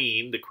a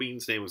queen. The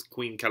queen's name was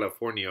Queen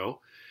Californio,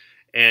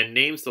 and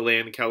names the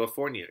land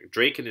California.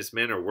 Drake and his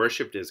men are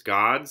worshipped as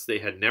gods. They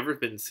had never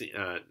been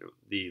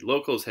the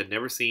locals had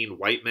never seen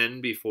white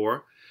men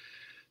before.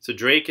 So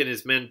Drake and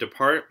his men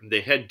depart. They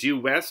head due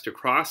west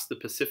across the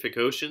Pacific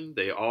Ocean.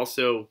 They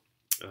also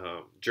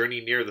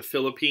journey near the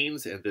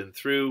Philippines, and then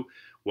through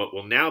what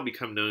will now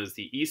become known as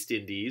the East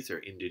Indies, or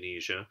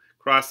Indonesia,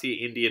 cross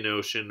the Indian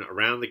Ocean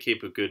around the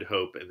Cape of Good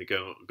Hope, and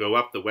go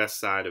up the west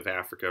side of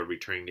Africa,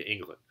 returning to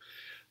England.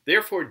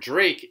 Therefore,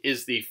 Drake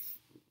is the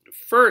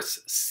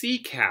first sea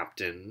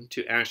captain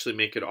to actually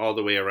make it all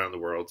the way around the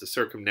world, to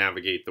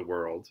circumnavigate the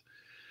world.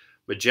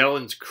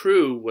 Magellan's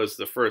crew was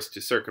the first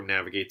to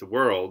circumnavigate the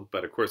world,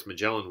 but of course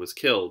Magellan was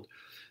killed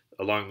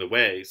along the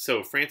way.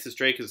 So Francis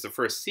Drake is the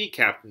first sea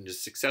captain to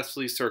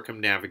successfully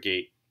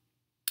circumnavigate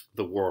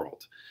the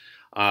world.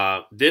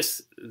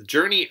 This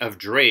journey of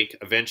Drake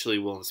eventually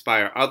will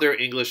inspire other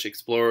English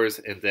explorers,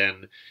 and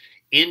then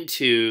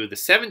into the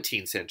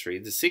 17th century,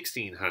 the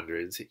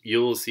 1600s,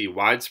 you will see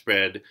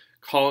widespread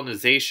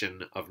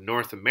colonization of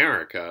North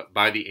America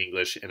by the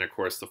English, and of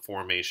course the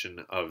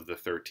formation of the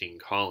 13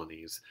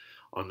 colonies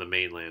on the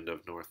mainland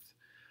of North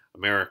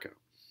America.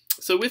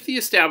 So with the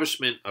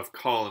establishment of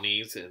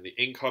colonies and the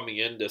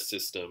encomienda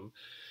system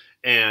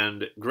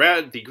and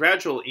the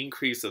gradual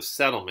increase of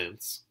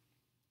settlements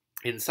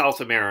in South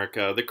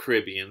America, the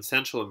Caribbean,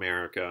 Central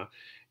America,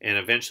 and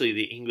eventually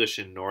the English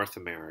in North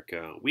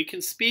America, we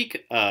can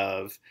speak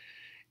of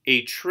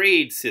a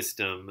trade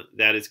system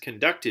that is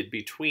conducted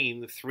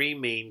between the three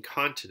main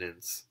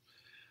continents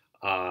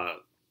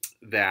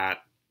that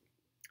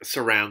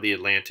surround the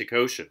Atlantic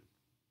Ocean.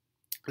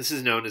 This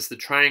is known as the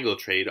triangle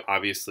trade,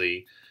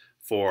 obviously,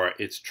 for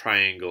its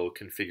triangle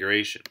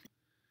configuration.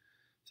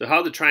 So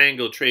how the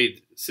triangle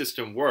trade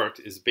system worked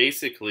is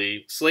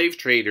basically slave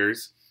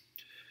traders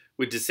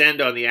would descend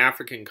on the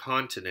African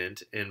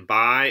continent and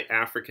buy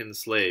African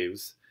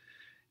slaves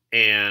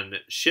and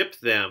ship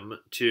them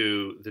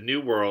to the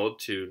New World,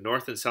 to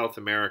North and South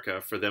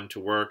America, for them to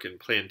work in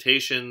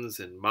plantations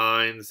and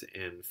mines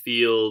and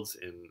fields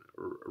and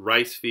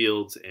rice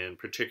fields, and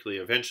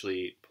particularly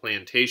eventually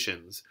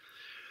plantations.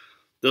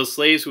 Those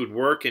slaves would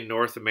work in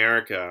North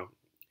America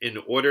in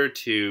order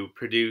to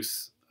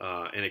produce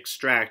and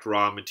extract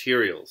raw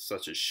materials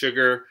such as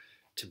sugar,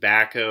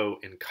 tobacco,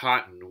 and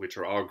cotton, which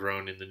are all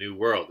grown in the New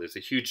World. There's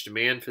a huge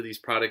demand for these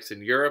products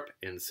in Europe,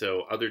 and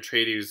so other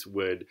traders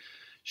would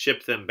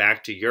ship them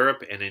back to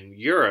Europe, and in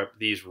Europe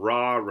these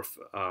raw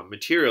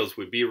materials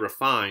would be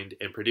refined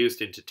and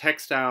produced into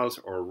textiles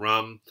or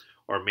rum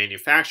or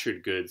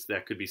manufactured goods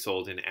that could be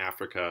sold in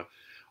Africa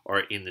or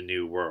in the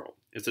New World.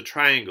 It's a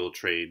triangle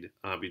trade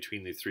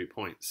between these 3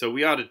 points. So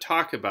we ought to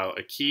talk about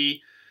a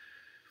key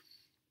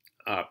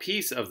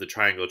piece of the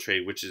triangle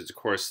trade, which is, of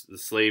course, the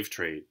slave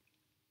trade.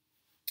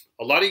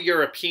 A lot of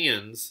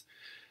Europeans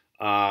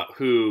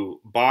who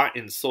bought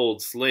and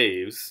sold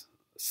slavers,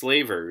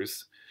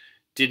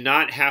 did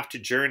not have to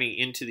journey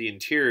into the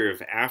interior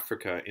of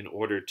Africa in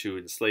order to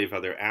enslave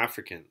other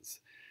Africans.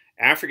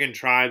 African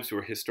tribes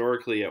were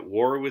historically at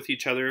war with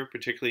each other,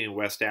 particularly in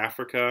West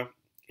Africa,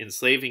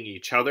 enslaving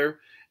each other.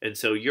 And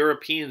so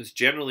Europeans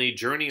generally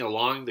journey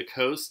along the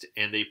coast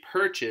and they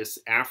purchase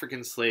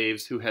African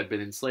slaves who had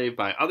been enslaved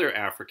by other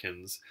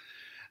Africans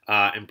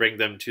and bring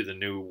them to the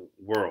New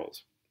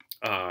World.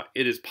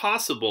 It is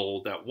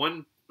possible that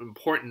one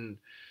important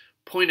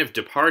point of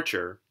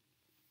departure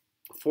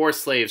for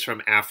slaves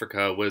from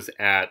Africa was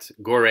at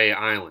Gorée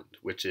Island,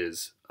 which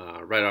is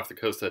right off the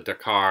coast of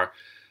Dakar,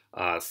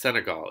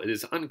 Senegal. It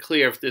is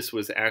unclear if this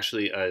was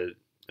actually a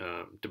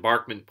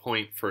debarkment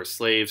point for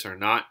slaves or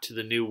not to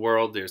the New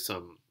World. There's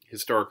some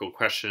historical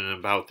question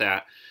about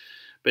that.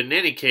 But in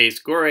any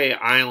case, Gorée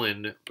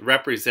Island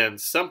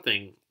represents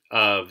something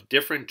of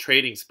different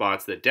trading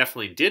spots that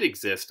definitely did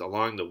exist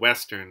along the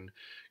western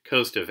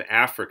coast of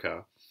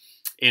Africa,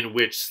 in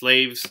which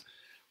slaves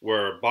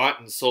were bought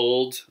and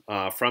sold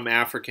from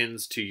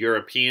Africans to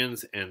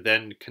Europeans, and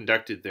then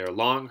conducted their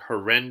long,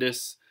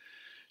 horrendous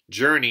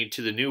journey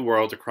to the New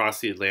World across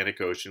the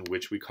Atlantic Ocean,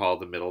 which we call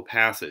the Middle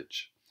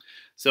Passage.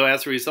 So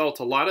as a result,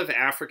 a lot of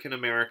African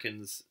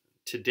Americans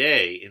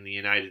today in the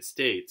United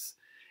States,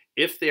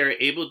 if they're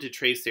able to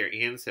trace their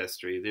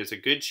ancestry, there's a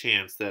good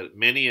chance that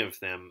many of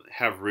them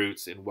have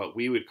roots in what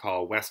we would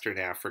call Western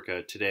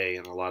Africa today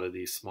in a lot of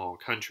these small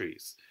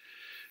countries.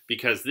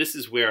 Because this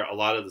is where a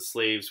lot of the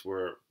slaves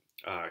were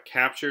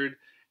captured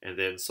and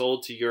then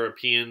sold to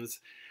Europeans,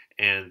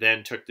 and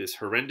then took this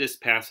horrendous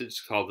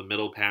passage called the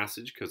Middle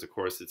Passage, because of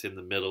course it's in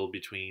the middle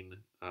between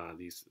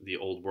the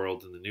Old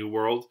World and the New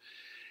World.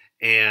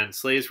 And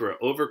slaves were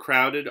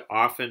overcrowded,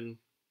 often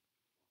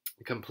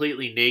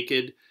completely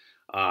naked,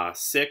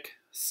 sick,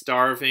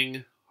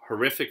 starving,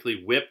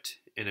 horrifically whipped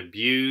and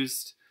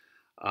abused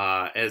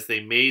as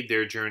they made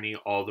their journey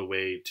all the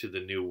way to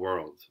the New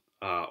World.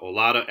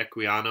 Olaudah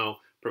Equiano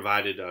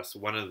provided us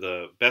one of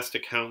the best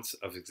accounts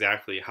of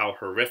exactly how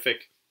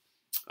horrific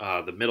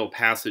the Middle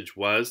Passage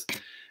was,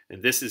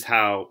 and this is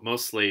how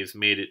most slaves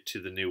made it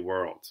to the New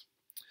World.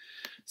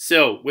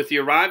 So, with the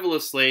arrival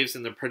of slaves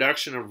and the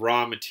production of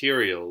raw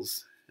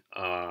materials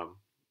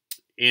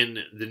in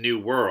the New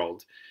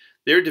World,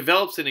 there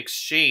develops an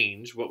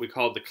exchange, what we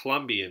call the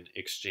Columbian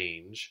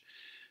Exchange,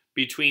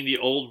 between the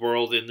Old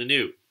World and the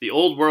New. The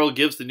Old World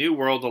gives the New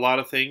World a lot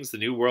of things, the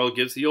New World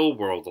gives the Old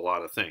World a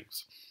lot of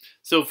things.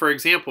 So, for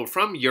example,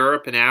 from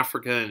Europe and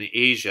Africa and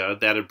Asia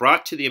that had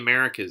brought to the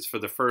Americas for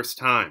the first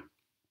time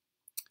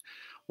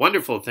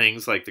Wonderful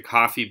things like the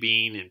coffee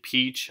bean and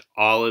peach,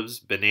 olives,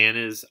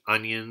 bananas,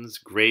 onions,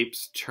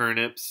 grapes,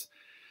 turnips,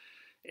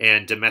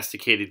 and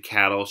domesticated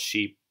cattle,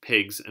 sheep,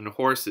 pigs, and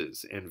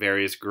horses, and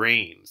various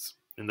grains,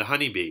 and the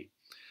honeybee.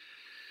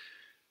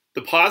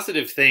 The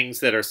positive things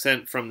that are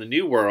sent from the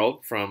New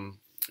World, from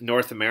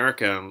North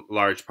America in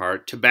large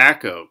part: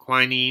 tobacco,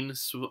 quinine,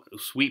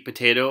 sweet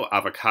potato,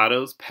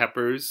 avocados,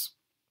 peppers,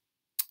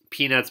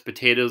 peanuts,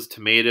 potatoes,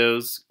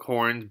 tomatoes,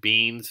 corn,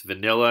 beans,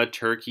 vanilla,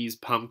 turkeys,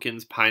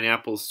 pumpkins,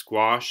 pineapples,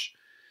 squash.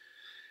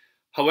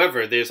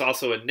 However, there's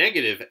also a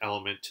negative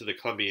element to the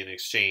Columbian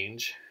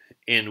Exchange,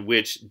 in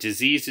which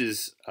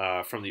diseases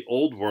from the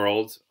Old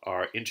World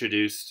are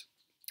introduced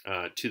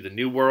to the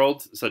New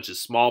World, such as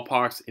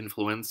smallpox,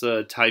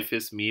 influenza,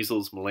 typhus,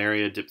 measles,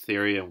 malaria,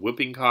 diphtheria, and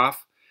whooping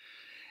cough.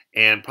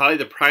 And probably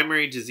the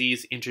primary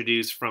disease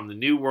introduced from the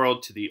New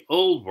World to the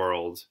Old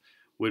World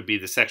would be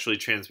the sexually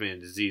transmitted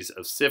disease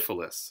of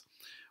syphilis,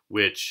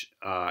 which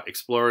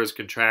explorers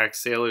contract,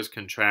 sailors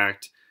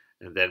contract,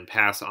 and then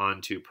pass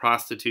on to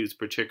prostitutes,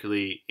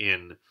 particularly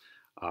in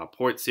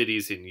port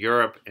cities in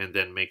Europe, and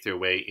then make their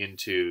way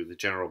into the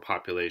general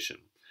population.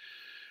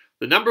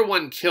 The number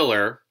one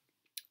killer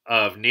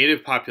of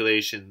native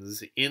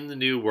populations in the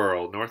New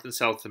World, North and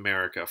South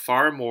America,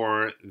 far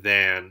more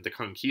than the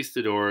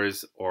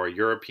conquistadors or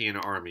European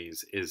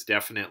armies, is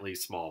definitely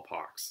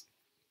smallpox.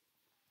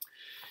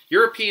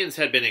 Europeans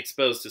had been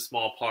exposed to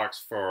smallpox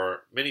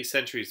for many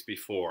centuries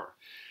before,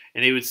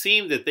 and it would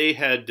seem that they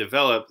had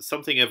developed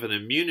something of an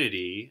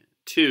immunity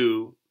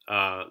to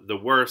the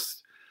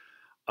worst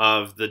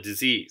of the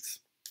disease.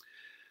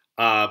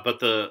 But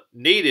the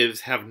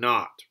natives have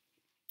not.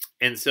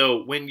 And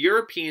so when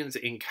Europeans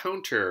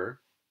encounter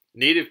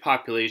native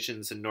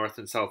populations in North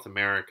and South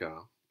America,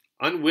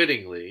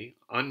 unwittingly,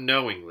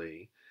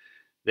 unknowingly,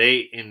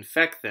 they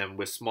infect them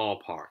with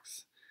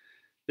smallpox.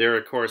 There,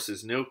 of course,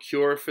 is no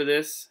cure for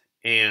this,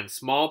 and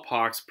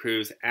smallpox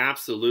proves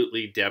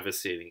absolutely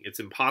devastating.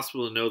 It's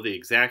impossible to know the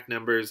exact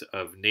numbers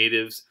of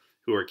natives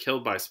who are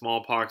killed by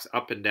smallpox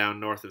up and down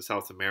North and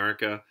South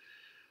America,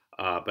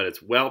 but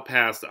it's well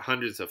past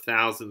hundreds of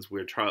thousands.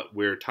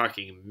 We're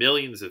talking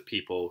millions of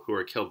people who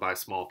are killed by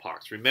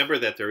smallpox. Remember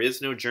that there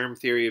is no germ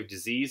theory of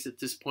disease at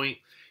this point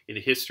in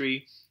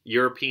history.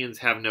 Europeans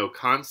have no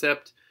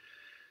concept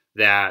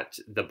that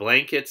the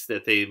blankets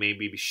that they may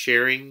be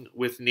sharing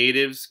with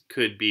natives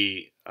could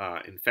be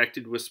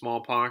infected with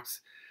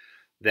smallpox,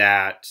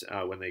 that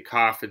when they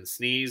cough and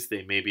sneeze,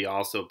 they may be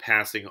also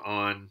passing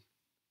on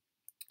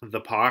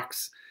the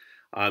pox.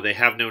 They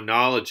have no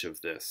knowledge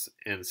of this,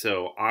 and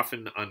so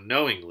often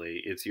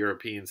unknowingly, it's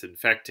Europeans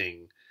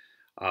infecting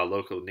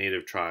local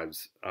native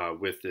tribes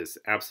with this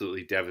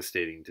absolutely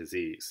devastating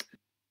disease.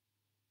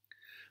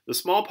 The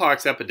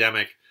smallpox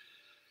epidemic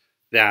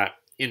that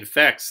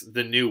infects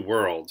the New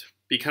World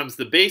becomes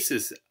the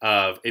basis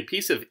of a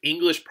piece of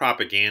English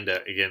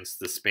propaganda against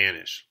the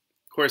Spanish.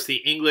 Of course, the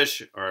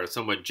English are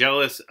somewhat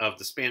jealous of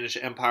the Spanish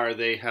Empire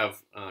they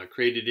have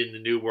created in the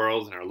New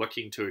World and are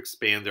looking to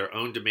expand their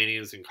own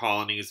dominions and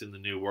colonies in the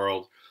New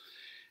World.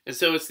 And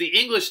so it's the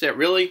English that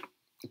really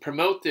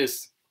promote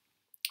this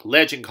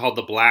legend called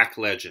the Black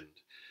Legend.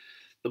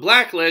 The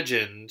Black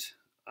Legend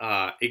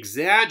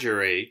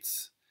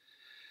exaggerates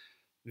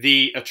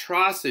the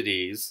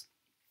atrocities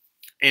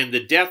and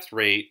the death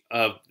rate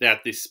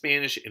that the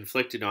Spanish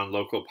inflicted on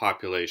local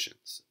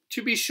populations.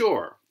 To be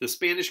sure, the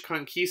Spanish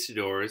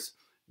conquistadors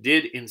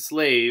did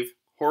enslave,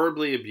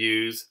 horribly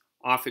abuse,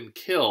 often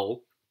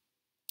kill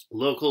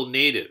local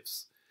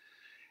natives.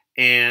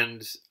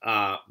 And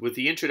with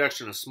the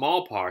introduction of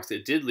smallpox,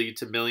 it did lead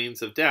to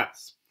millions of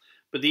deaths.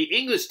 But the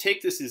English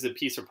take this as a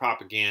piece of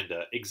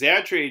propaganda,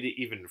 exaggerate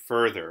it even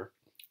further,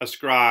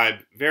 ascribe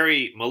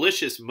very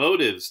malicious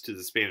motives to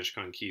the Spanish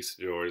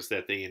conquistadors,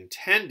 that they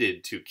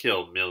intended to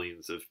kill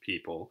millions of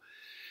people,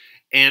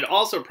 and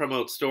also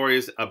promote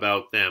stories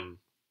about them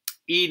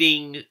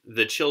eating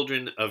the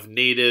children of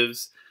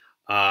natives,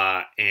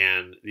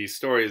 and these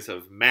stories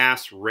of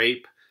mass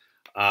rape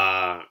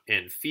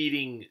and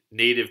feeding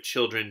native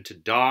children to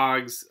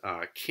dogs,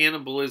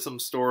 cannibalism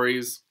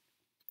stories,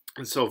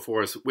 and so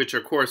forth, which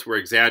of course were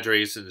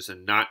exaggerations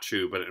and not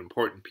true, but an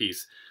important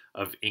piece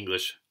of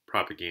English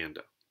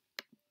propaganda.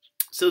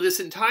 So this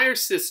entire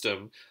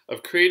system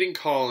of creating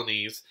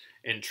colonies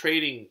and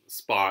trading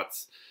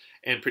spots,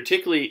 and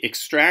particularly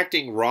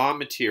extracting raw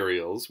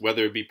materials,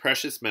 whether it be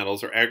precious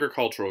metals or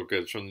agricultural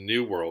goods from the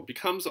New World,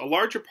 becomes a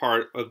larger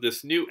part of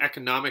this new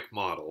economic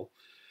model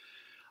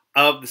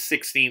of the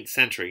 16th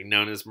century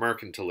known as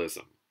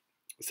mercantilism.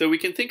 So we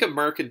can think of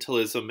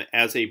mercantilism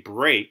as a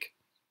break,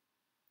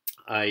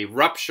 a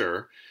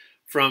rupture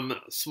from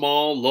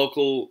small,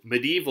 local,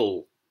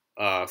 medieval,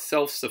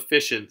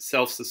 self-sufficient,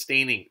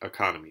 self-sustaining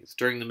economies.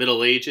 During the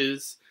Middle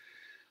Ages,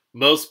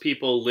 most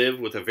people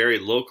lived with a very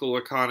local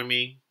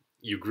economy.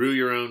 You grew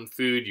your own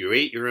food, you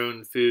ate your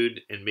own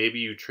food, and maybe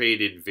you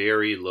traded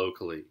very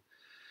locally.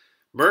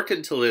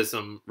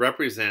 Mercantilism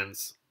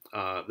represents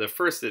the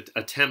first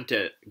attempt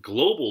at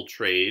global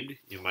trade,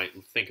 you might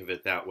think of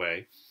it that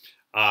way,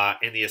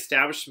 and the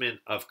establishment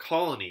of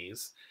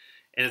colonies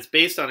And it's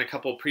based on a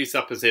couple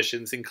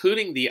presuppositions,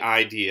 including the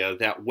idea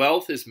that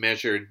wealth is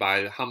measured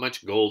by how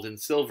much gold and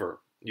silver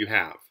you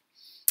have.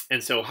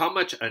 And so how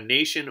much a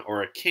nation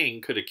or a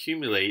king could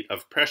accumulate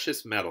of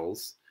precious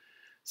metals,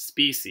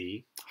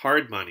 specie,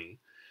 hard money,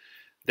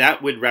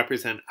 that would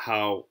represent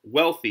how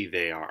wealthy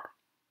they are.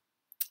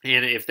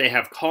 And if they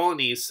have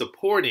colonies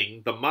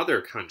supporting the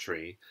mother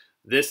country,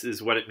 this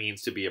is what it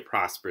means to be a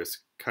prosperous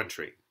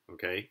country.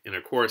 Okay, and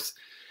of course,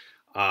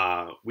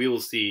 we will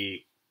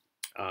see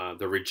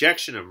the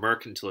rejection of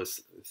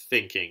mercantilist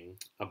thinking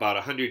about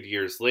 100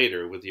 years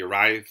later with the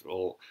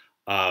arrival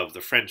of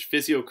the French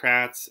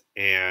physiocrats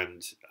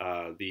and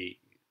the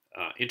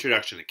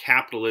introduction of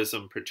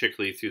capitalism,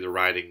 particularly through the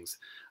writings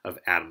of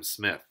Adam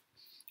Smith.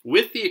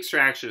 With the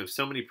extraction of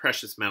so many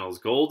precious metals,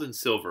 gold and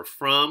silver,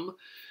 from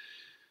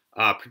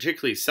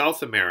particularly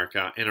South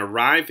America and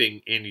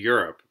arriving in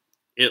Europe,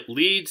 it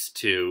leads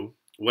to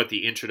what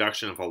the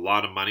introduction of a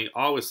lot of money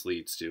always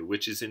leads to,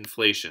 which is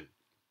inflation.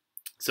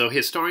 So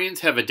historians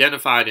have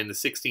identified in the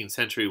 16th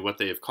century what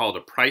they have called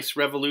a price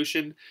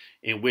revolution,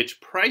 in which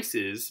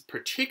prices,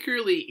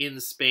 particularly in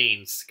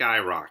Spain,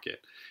 skyrocket.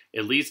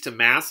 It leads to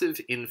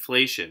massive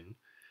inflation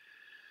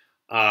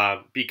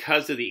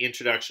because of the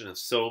introduction of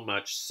so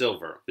much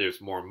silver.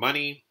 There's more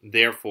money,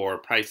 therefore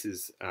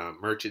prices,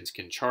 merchants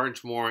can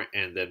charge more,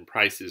 and then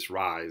prices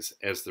rise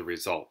as the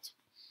result.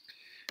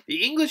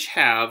 The English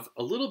have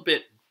a little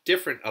bit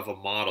different of a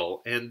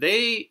model, and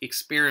they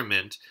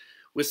experiment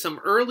with some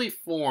early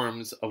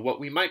forms of what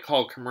we might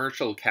call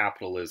commercial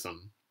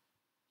capitalism,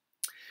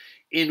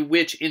 in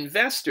which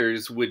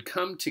investors would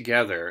come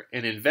together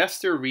and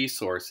invest their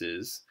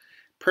resources,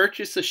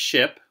 purchase a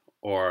ship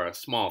or a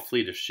small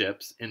fleet of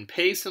ships, and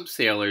pay some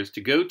sailors to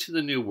go to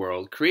the New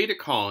World, create a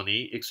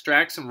colony,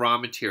 extract some raw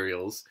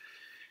materials,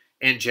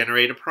 and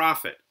generate a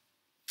profit.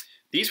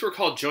 These were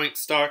called joint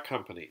stock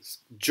companies.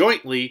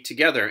 Jointly,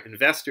 together,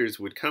 investors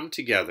would come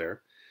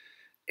together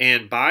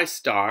and buy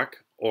stock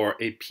or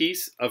a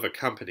piece of a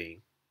company.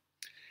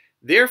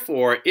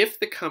 Therefore, if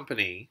the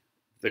company,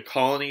 the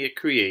colony it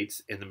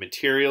creates, and the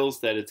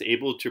materials that it's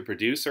able to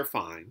produce or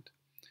find,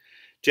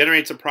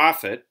 generates a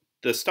profit,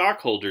 the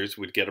stockholders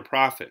would get a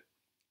profit.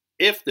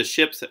 If the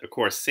ships, of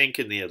course, sink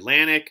in the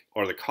Atlantic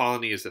or the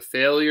colony is a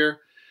failure,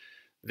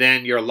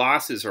 then your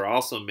losses are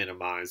also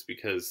minimized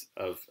because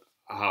of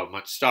how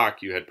much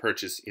stock you had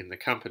purchased in the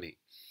company.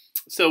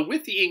 So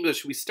with the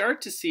English, we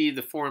start to see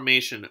the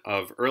formation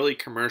of early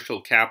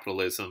commercial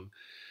capitalism.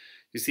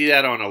 You see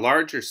that on a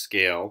larger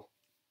scale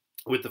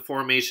with the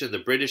formation of the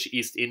British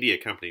East India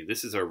Company.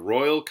 This is a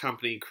royal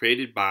company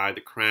created by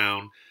the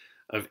Crown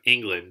of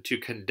England to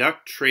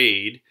conduct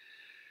trade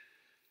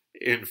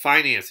in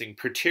financing,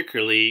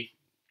 particularly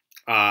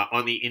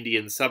on the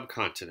Indian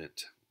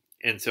subcontinent.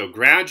 And so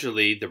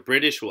gradually the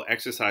British will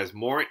exercise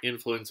more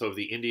influence over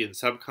the Indian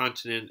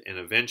subcontinent and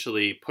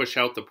eventually push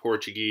out the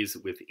Portuguese,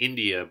 with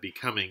India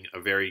becoming a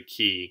very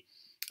key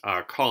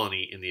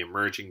colony in the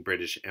emerging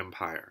British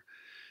Empire.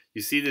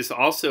 You see this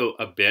also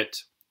a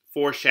bit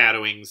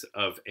foreshadowings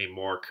of a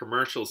more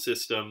commercial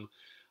system,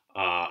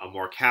 a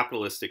more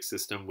capitalistic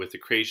system, with the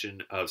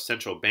creation of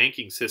central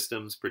banking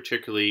systems,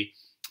 particularly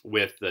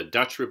with the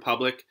Dutch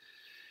Republic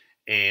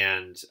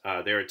and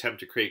their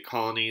attempt to create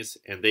colonies.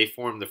 And they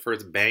formed the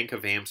first Bank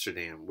of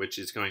Amsterdam, which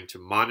is going to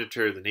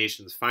monitor the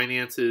nation's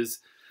finances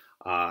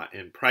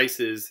and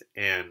prices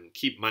and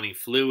keep money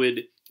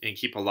fluid and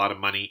keep a lot of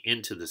money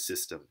into the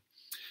system.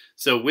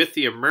 So with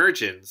the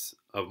emergence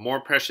of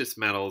more precious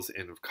metals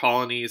and of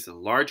colonies and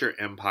larger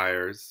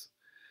empires,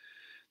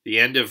 the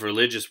end of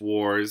religious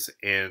wars,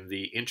 and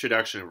the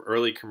introduction of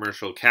early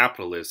commercial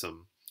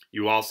capitalism,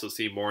 you also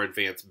see more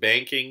advanced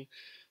banking,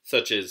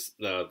 such as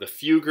the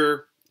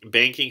Fugger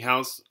banking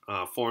house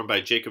formed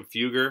by Jacob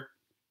Fugger,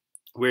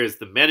 whereas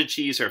the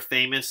Medicis are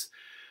famous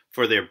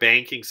for their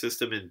banking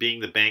system and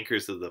being the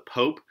bankers of the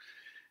Pope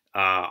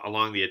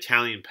along the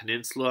Italian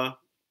peninsula.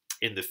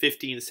 In the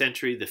 15th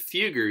century, the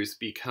Fuggers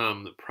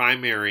become the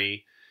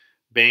primary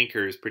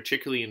bankers,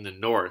 particularly in the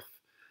north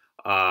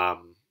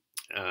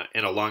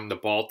and along the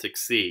Baltic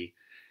Sea.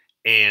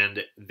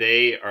 And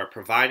they are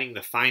providing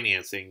the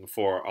financing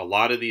for a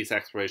lot of these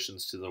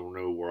explorations to the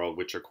New World,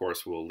 which of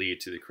course will lead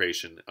to the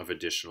creation of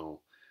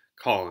additional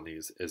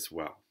colonies as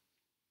well.